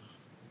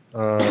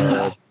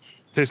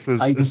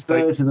Tesla's. I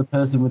defer to the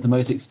person with the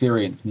most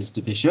experience,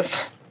 Mr. Bishop.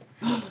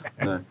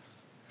 No.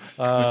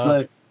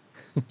 So.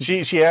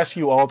 She asks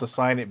you all to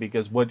sign it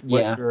because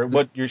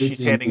she's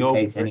handing over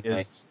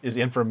anyway. is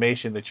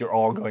information that you're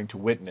all going to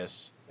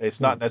witness. It's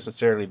not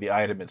necessarily the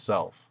item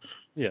itself.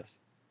 Yes.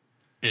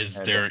 Is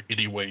there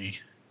any way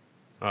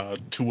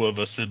two of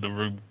us in the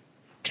room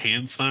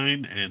can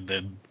sign, and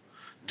then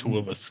two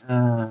of us?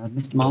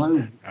 Mr.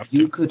 Marlowe,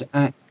 you could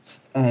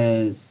act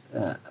as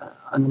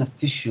an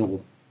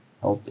official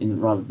help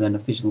rather than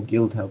official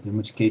guild help, in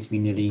which case we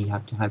nearly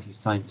have to have you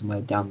sign somewhere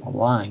down the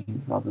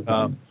line rather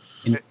than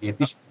in the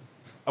official.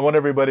 I want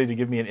everybody to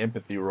give me an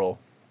empathy roll.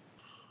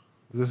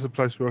 Is this a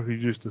place where I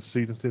could use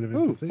deceit instead of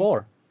empathy?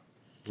 4.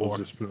 Or is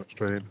this pretty much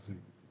straight empathy?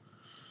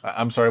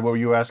 I'm sorry, what were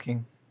you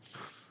asking?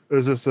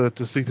 Is this a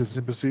deceit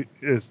as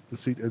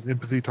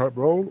empathy type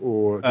role,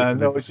 or just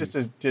no? It's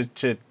just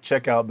to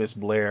check out Miss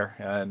Blair,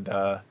 and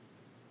I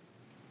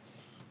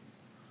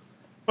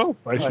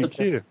actually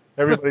care.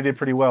 Everybody did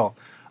pretty well.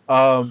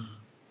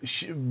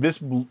 Miss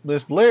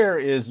Blair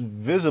is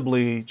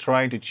visibly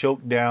trying to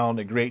choke down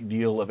a great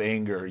deal of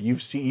anger.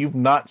 You've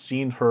not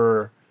seen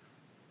her.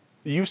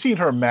 You've seen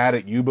her mad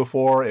at you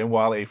before, and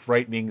while a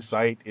frightening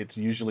sight, it's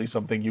usually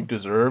something you've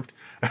deserved.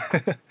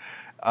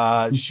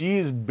 She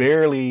is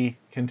barely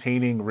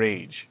containing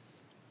rage.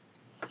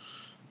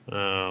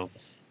 I'll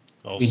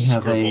We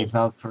have a scribble.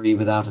 Valkyrie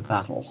without a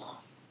battle.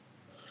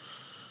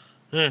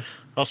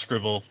 I'll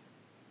scribble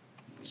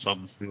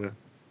some. Yeah,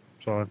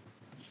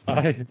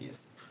 fine.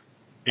 Yes.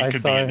 It I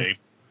could be saw a it. name.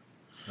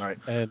 All right.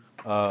 And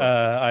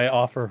I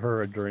offer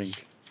her a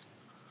drink.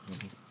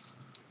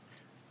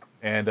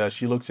 And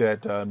she looks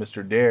at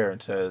Mr. Dare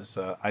and says,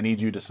 "I need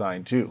you to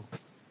sign too."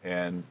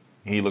 And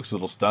he looks a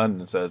little stunned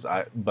and says,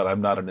 "But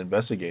I'm not an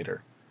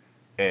investigator."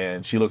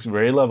 And she looks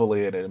very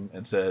levelly at him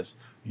and says,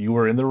 "You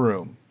were in the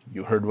room.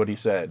 You heard what he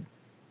said.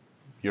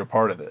 You're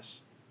part of this."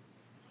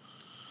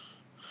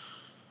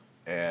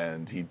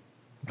 And he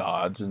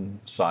nods and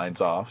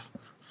signs off.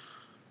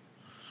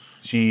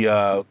 She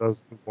Does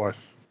the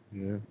wife?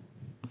 Yeah.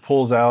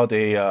 pulls out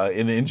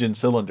an engine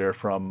cylinder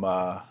from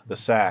the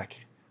sack,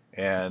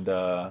 and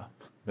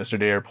Mr.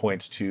 Dare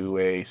points to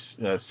a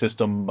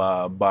system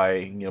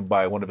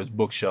by one of his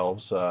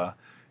bookshelves,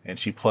 and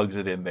she plugs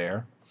it in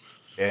there.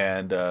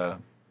 And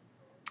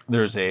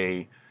there's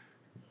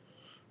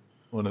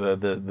one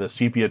of the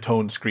sepia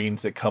tone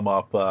screens that come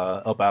up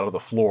out of the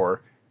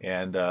floor,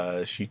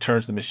 and she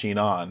turns the machine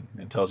on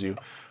and tells you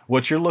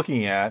what you're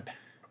looking at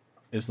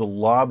is the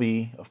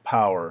lobby of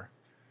power.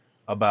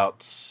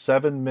 About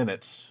 7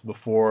 minutes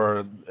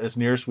before, as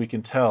near as we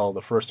can tell,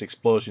 the first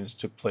explosions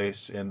took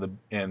place in the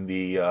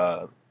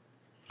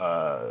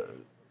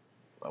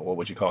what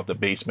would you call it, the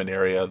basement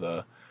area,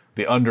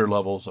 the under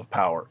levels of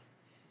power.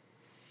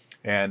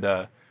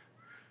 And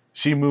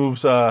she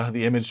moves the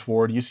image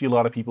forward. You see a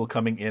lot of people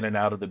coming in and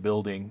out of the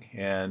building,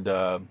 and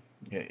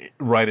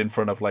right in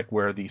front of like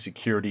where the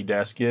security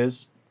desk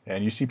is.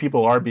 And you see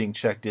people are being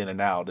checked in and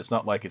out. It's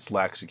not like it's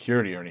lax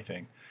security or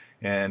anything.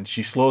 And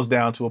she slows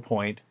down to a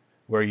point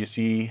where you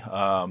see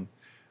a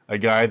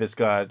guy that's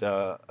got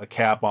a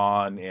cap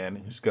on and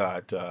who's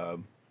got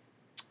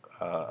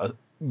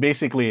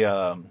basically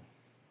a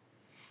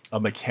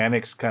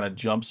mechanic's kind of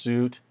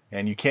jumpsuit,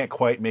 and you can't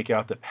quite make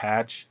out the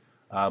patch.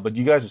 But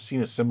you guys have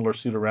seen a similar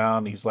suit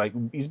around. He's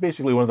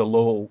basically one of the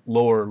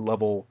lower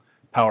level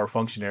power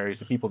functionaries,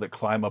 the people that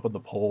climb up on the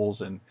poles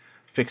and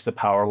fix the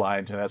power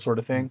lines and that sort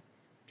of thing.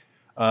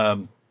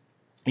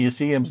 You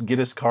see him get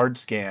his card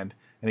scanned,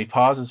 and he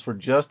pauses for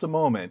just a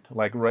moment,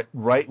 like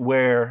right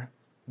where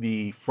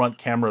the front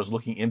camera is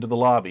looking into the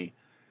lobby,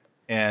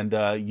 and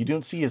you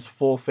don't see his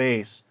full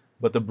face,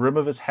 but the brim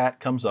of his hat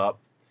comes up,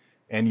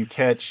 and you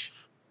catch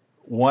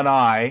one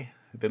eye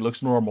that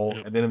looks normal,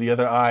 and then in the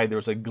other eye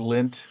there's a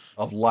glint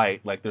of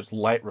light, like there's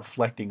light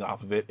reflecting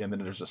off of it, and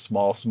then there's a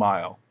small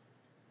smile,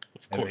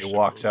 and then he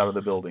walks out of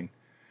the building.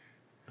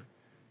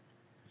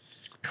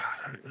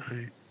 God,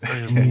 I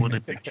have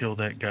wanted to kill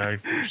that guy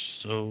for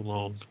so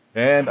long.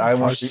 And I I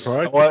want tried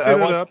to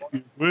set it up.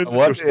 You weren't I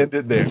want to interested.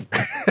 end it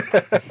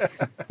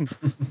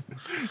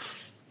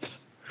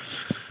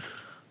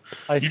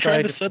there. You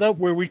trying to set up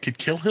where we could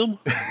kill him?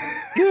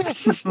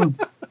 Yes.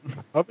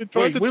 I've been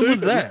trying Wait, to when do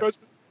was that. that?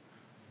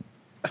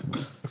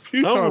 A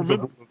few I don't times I've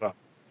remember. brought it up.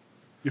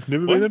 You've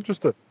never What? been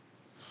interested.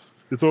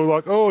 It's all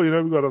like, oh,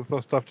 we've got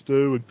other stuff to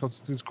do, and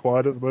Constantine's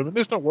quiet at the moment.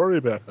 Let's not worry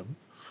about him.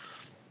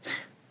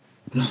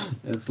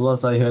 As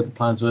last I heard, the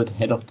plans were to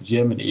head off to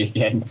Germany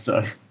again,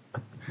 so...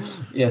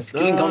 yes,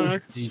 King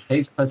Constantine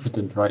takes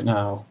precedent right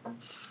now.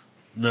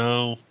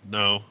 No,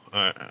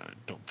 I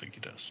don't think he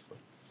does. But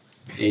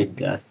It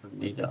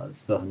definitely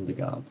does for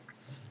Hundergaard.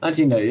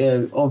 Actually,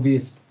 no,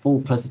 obvious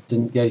full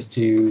precedent goes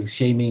to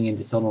shaming and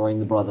dishonoring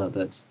the brother,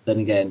 but then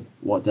again,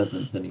 what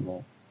doesn't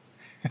anymore?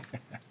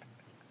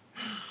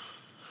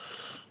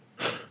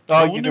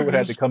 Oh, you knew it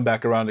had to come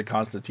back around to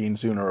Constantine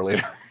sooner or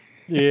later.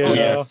 Yeah. Oh,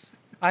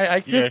 yes.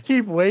 I just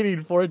keep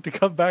waiting for it to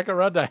come back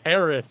around to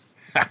Harris.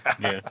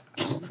 yeah.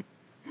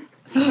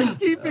 I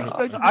keep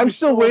expecting. I'm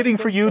still waiting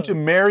for you to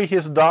marry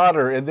his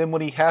daughter, and then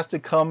when he has to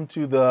come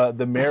to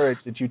the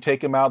marriage, that you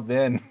take him out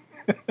then.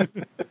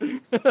 It's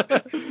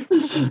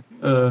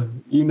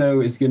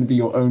going to be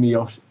your only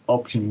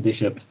option,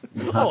 Bishop.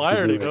 You have I to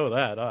already do it. know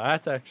that.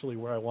 That's actually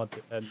where I want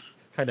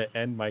to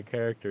end my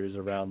characters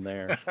around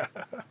there.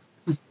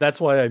 That's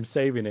why I'm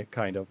saving it,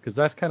 kind of, because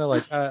that's kind of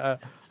like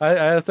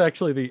that's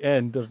actually the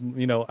end of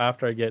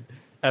after I get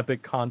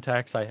epic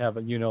contacts, I have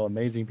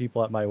amazing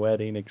people at my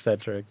wedding,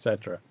 etc.,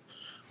 etc.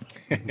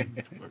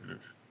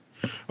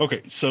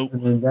 Okay, so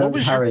And then what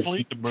was Harris your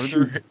plan to murder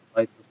shoots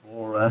right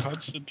before,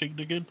 Constantine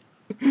again?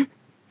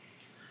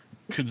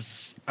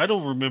 Because I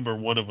don't remember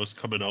one of us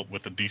coming up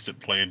with a decent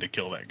plan to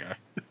kill that guy.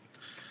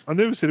 I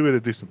never said we had a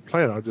decent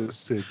plan. I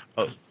just said,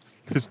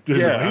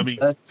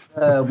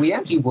 we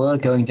actually were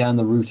going down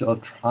the route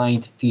of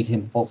trying to feed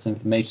him false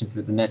information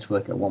through the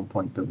network at one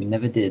point, but we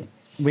never did.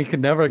 We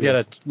could never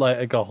get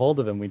a hold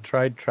of him. We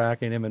tried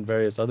tracking him and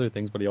various other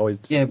things, but he always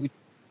disappeared. Yeah,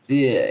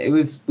 it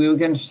was we were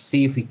going to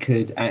see if we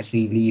could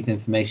actually leave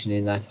information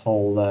in that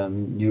whole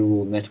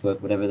neural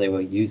network, whatever they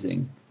were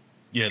using.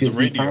 Yeah, the Because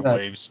we radio found out-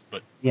 waves,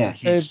 but Yeah,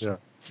 he's Yeah.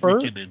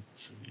 freaking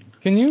insane.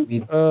 Can you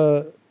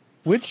We-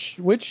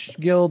 which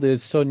guild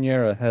is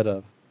Soniera head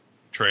of?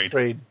 Trade.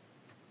 Trade.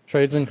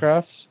 Trades and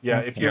crafts? Yeah,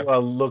 if you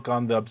look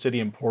on the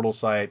Obsidian portal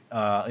site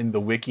in the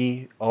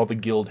wiki, all the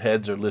guild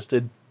heads are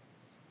listed.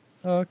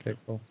 Oh, okay,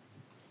 cool.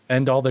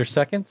 And all their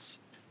seconds?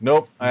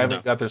 Nope, I No.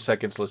 haven't got their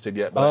seconds listed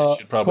yet, but I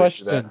should probably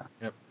question. do that.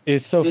 Yep.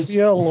 Is Sophia Just-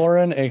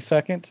 Lauren a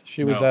second?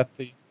 She was No. at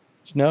the.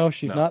 No,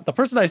 she's No. not. The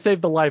person I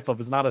saved the life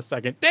of is not a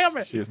second. Damn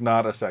it! She is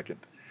not a second.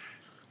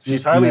 She's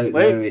Just to highly note,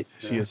 though, placed.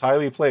 it's, She is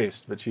highly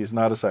placed, but she is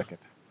not a second.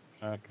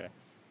 Okay.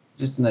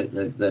 Just to note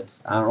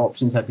that our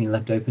options have been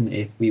left open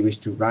if we wish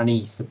to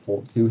rally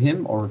support to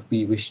him or if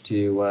we wish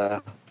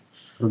to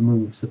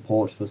remove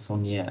support for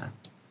Sonier.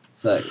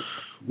 So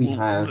we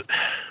have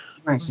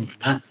actions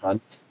on that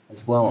front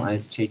as well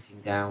as chasing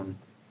down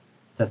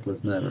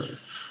Tesla's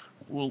murderers.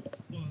 Well,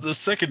 the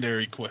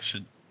secondary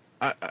question,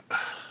 I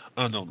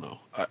don't know.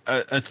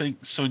 I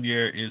think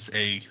Sonier is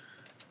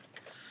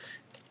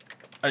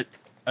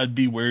I'd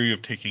be wary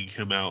of taking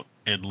him out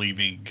and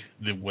leaving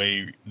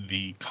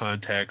the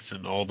contacts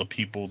and all the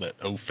people that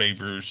owe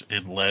favors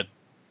and let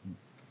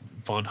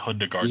von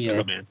Hundegaard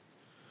come in.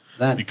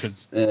 That's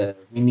Because-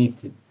 we need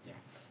to. Yeah.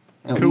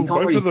 Kill We can't both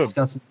really of them.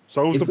 discuss.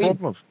 Solves If the we-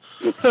 problem.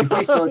 If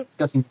we start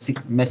discussing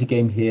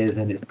metagame here,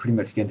 then it's pretty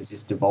much going to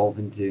just devolve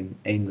into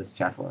aimless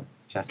chatter.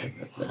 But,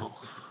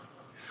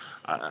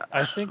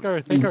 I think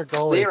our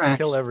goal is Clear to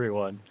kill action.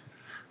 everyone.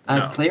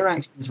 No. Clear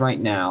actions right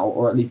now,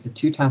 or at least the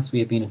two tasks we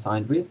have been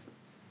assigned with,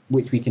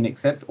 which we can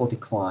accept or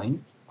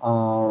decline,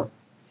 are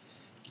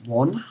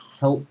one,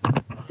 help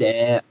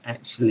Dare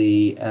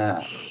actually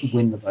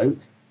win the vote,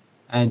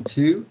 and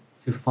two,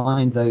 to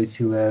find those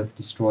who have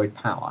destroyed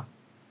power.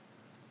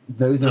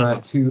 Those are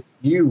our two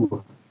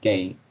new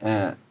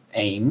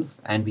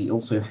aims, and we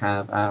also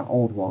have our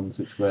old ones,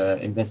 which were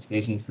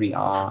investigating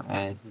 3R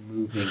and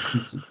removing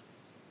Constantine.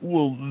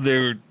 Well,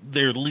 they're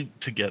linked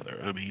together.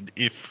 I mean,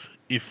 if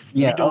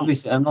Yeah, we don't,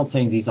 obviously, I'm not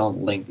saying these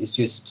aren't linked. It's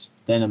just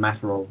then a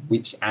matter of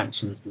which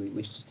actions do we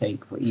wish to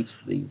take for each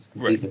of these,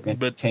 because these are Right, going to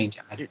but change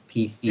as if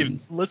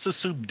PCs. let's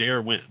assume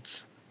Dare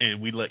wins and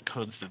we let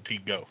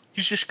Constantine go,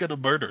 he's just gonna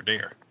murder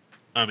Dare.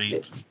 I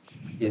mean,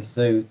 Yeah,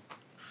 so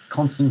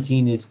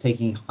Constantine is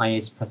taking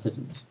highest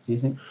precedent, do you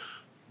think?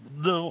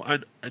 no,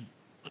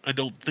 I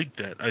don't think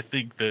that. I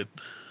think that.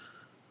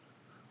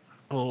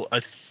 Well,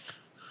 I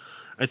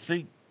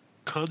think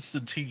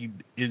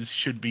Constantine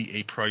should be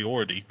a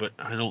priority, but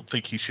I don't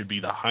think he should be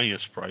the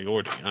highest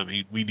priority. I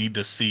mean, we need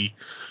to see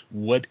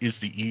what is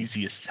the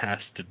easiest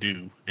task to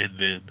do and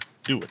then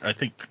do it. I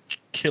think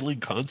killing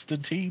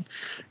Constantine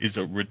is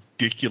a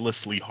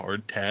ridiculously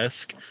hard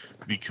task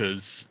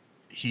because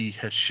he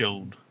has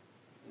shown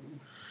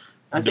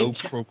I no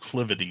think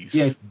proclivities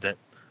yeah. that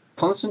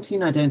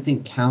Constantine, I don't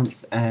think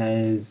counts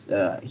as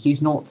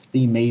he's not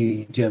the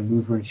major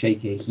mover and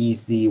shaker.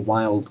 He's the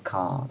wild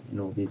card in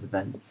all these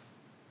events.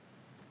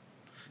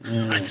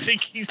 I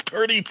think he's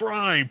pretty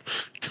prime.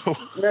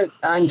 No,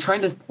 I'm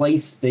trying to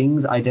place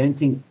things. I don't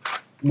think.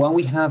 While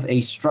we have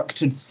a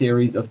structured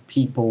series of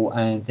people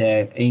and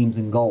their aims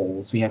and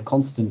goals, we have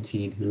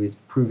Constantine, who is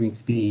proving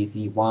to be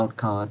the wild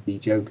card, the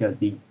Joker,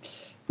 the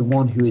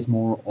one who is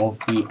more of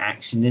the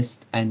actionist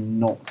and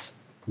not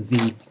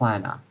the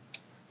planner.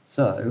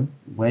 So,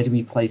 where do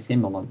we place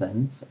him on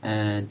events?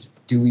 And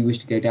do we wish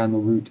to go down the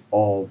route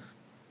of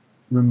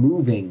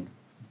removing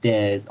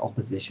Dare's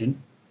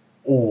opposition,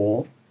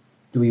 or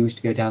do we wish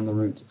to go down the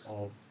route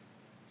of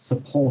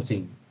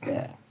supporting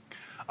Dare?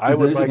 I Because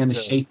would those are like going to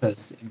to. shape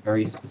us in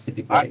very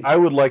specific ways. I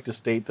would like to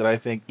state that I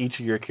think each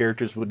of your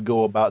characters would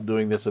go about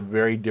doing this a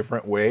very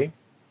different way.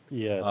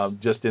 Yes.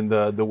 Just in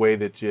the way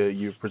that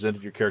you've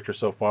presented your character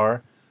so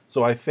far.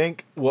 So I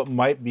think what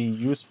might be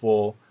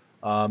useful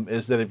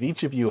is that if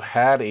each of you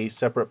had a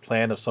separate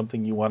plan of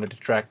something you wanted to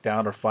track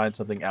down or find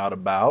something out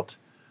about,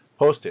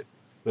 post it,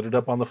 put it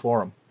up on the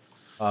forum.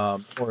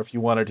 Or if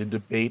you wanted to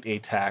debate a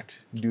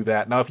tact, do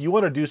that. Now, if you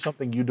want to do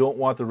something you don't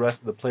want the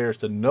rest of the players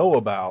to know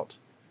about,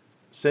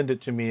 send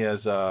it to me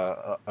as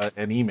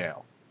an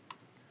email.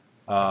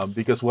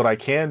 Because what I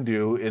can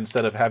do,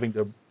 instead of having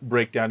to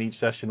break down each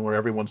session where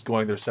everyone's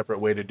going their separate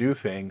way to do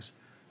things,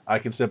 I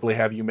can simply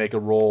have you make a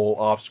roll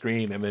off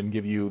screen and then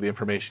give you the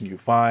information you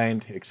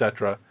find,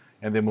 etc.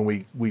 And then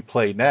when we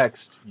play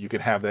next, you can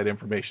have that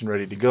information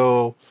ready to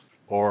go,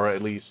 or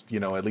at least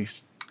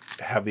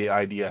have the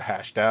idea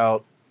hashed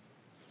out.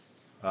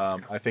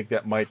 I think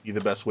that might be the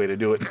best way to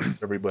do it, instead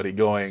of everybody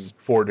going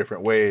 4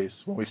 different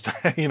ways when we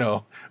start,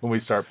 when we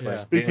start playing. Yeah.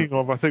 Speaking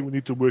of, I think we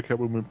need to work out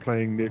when we're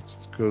playing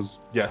next because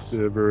Yes,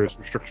 there are various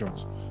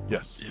restrictions.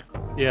 yes.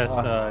 Yes.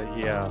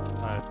 Yeah.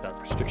 I've got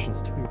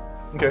restrictions too.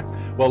 Okay.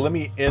 Well, let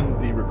me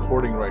end the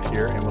recording right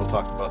here, and we'll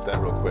talk about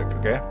that real quick.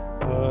 Okay.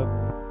 Uh,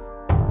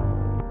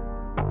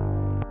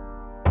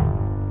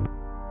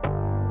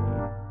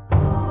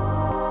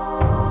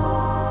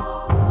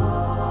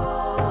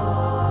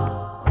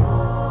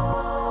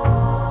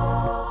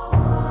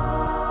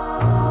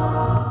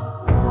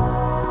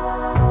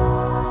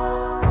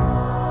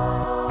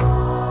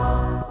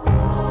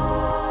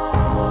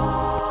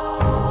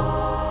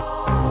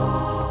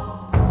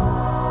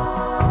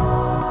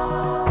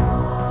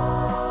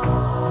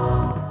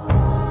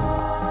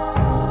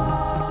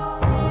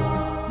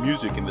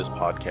 music in this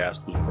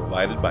podcast was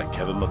provided by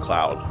Kevin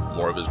MacLeod.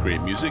 More of his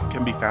great music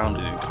can be found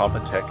at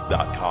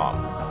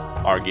incompetech.com.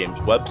 Our game's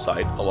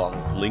website, along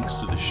with links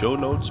to the show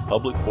notes,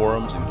 public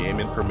forums, and game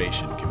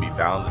information, can be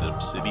found at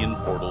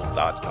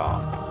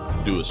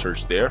obsidianportal.com. Do a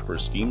search there for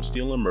Steam,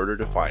 Steel, and Murder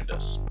to find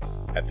us.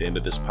 At the end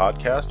of this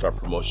podcast are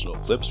promotional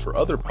clips for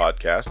other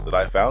podcasts that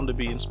I found to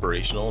be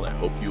inspirational, and I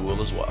hope you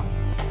will as well.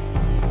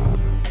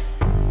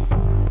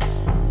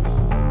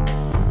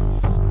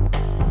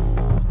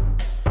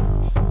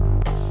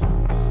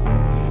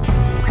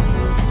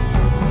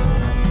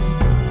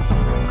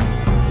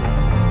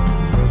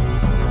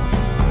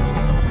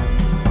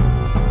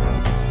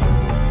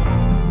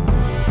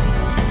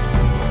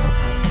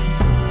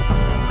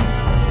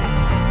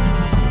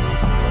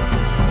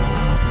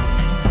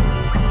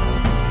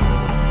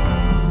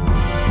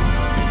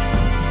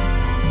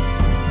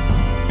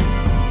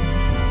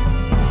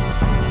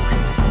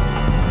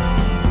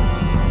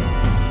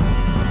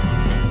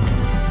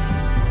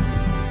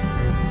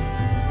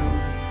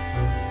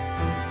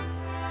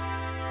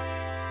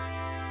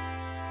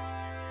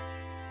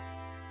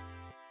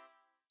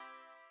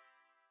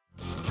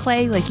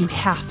 Play like you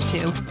have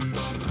to.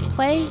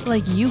 Play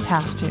like you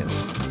have to.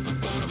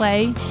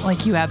 Play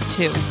like you have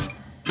to.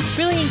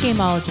 Brilliant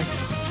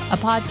Gameologists, a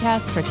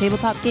podcast for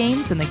tabletop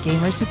games and the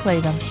gamers who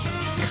play them.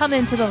 Come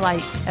into the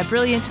light at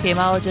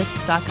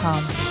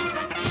brilliantgameologists.com.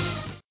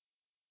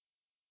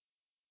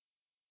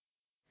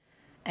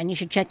 And you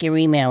should check your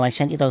email. I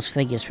sent you those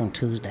figures from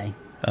Tuesday.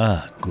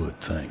 Ah, good,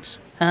 thanks.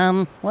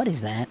 What is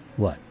that?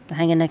 What?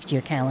 Hanging next to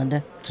your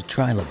calendar? It's a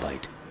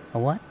trilobite. A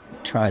what?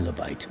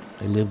 Trilobite.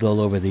 They lived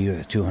all over the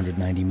Earth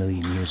 290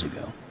 million years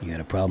ago. You got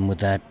a problem with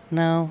that?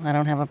 No, I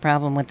don't have a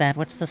problem with that.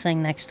 What's the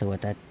thing next to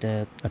it?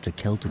 That's a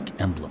Celtic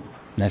emblem.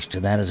 Next to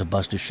that is a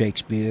bust of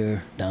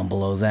Shakespeare. Down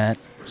below that,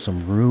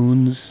 some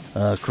runes.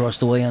 Across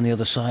the way on the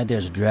other side,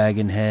 there's a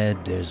dragon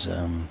head. There's,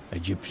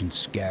 Egyptian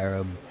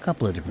scarab. A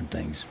couple of different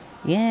things.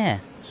 Yeah.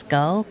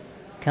 Skull?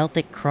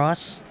 Celtic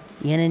cross?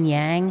 Yin and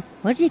yang?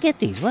 Where'd you get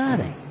these? What are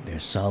they?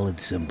 They're solid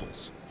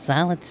symbols.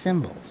 Solid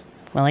symbols.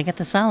 Well, I got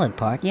the solid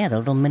part. Yeah, the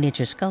little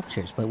miniature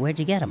sculptures. But where'd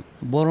you get them?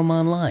 I bought them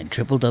online.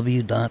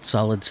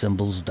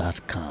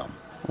 www.solidsymbols.com.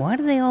 Why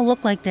do they all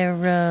look like they're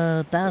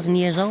 1,000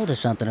 years old or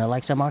something, or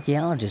like some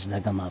archaeologist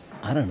dug them up?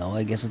 I don't know.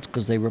 I guess it's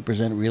because they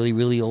represent really,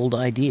 really old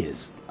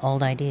ideas.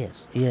 Old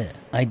ideas? Yeah.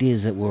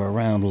 Ideas that were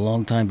around a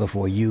long time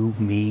before you,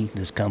 me,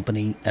 this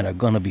company, and are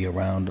going to be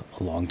around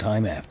a long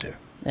time after.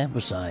 And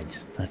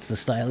besides, that's the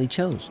style he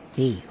chose.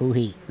 He? Who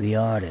he? The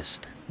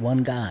artist.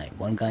 One guy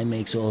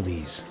makes all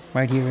these.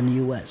 Right here in the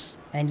U.S.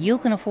 And you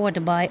can afford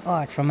to buy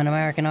art from an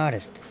American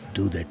artist?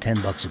 Dude, they're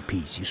 $10 a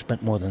piece. You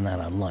spent more than that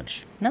on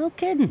lunch. No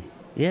kidding.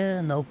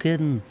 Yeah, no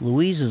kidding.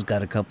 Louisa's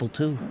got a couple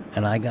too.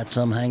 And I got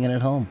some hanging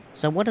at home.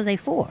 So what are they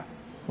for?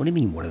 What do you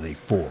mean, what are they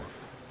for?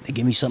 They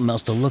give me something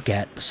else to look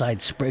at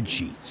besides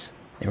spreadsheets.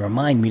 They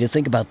remind me to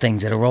think about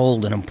things that are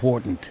old and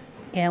important.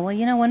 Yeah, well,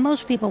 you know, when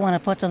most people want to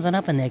put something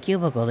up in their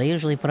cubicle, they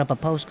usually put up a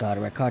postcard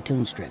or a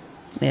cartoon strip.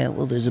 Yeah,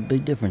 well, there's a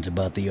big difference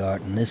about the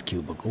art in this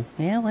cubicle.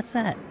 Yeah, what's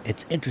that?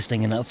 It's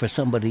interesting enough for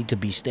somebody to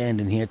be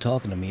standing here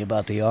talking to me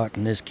about the art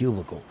in this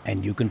cubicle.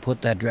 And you can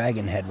put that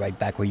dragon head right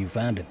back where you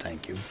found it,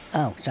 thank you.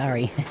 Oh,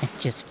 sorry. It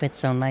just fits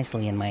so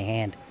nicely in my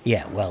hand.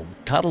 Yeah, well,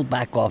 toddle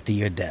back off to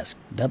your desk.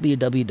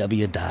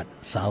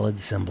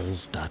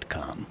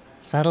 www.solidsymbols.com.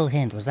 Subtle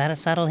hint. Was that a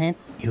subtle hint?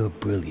 You're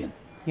brilliant.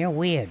 You're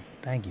weird.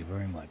 Thank you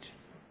very much.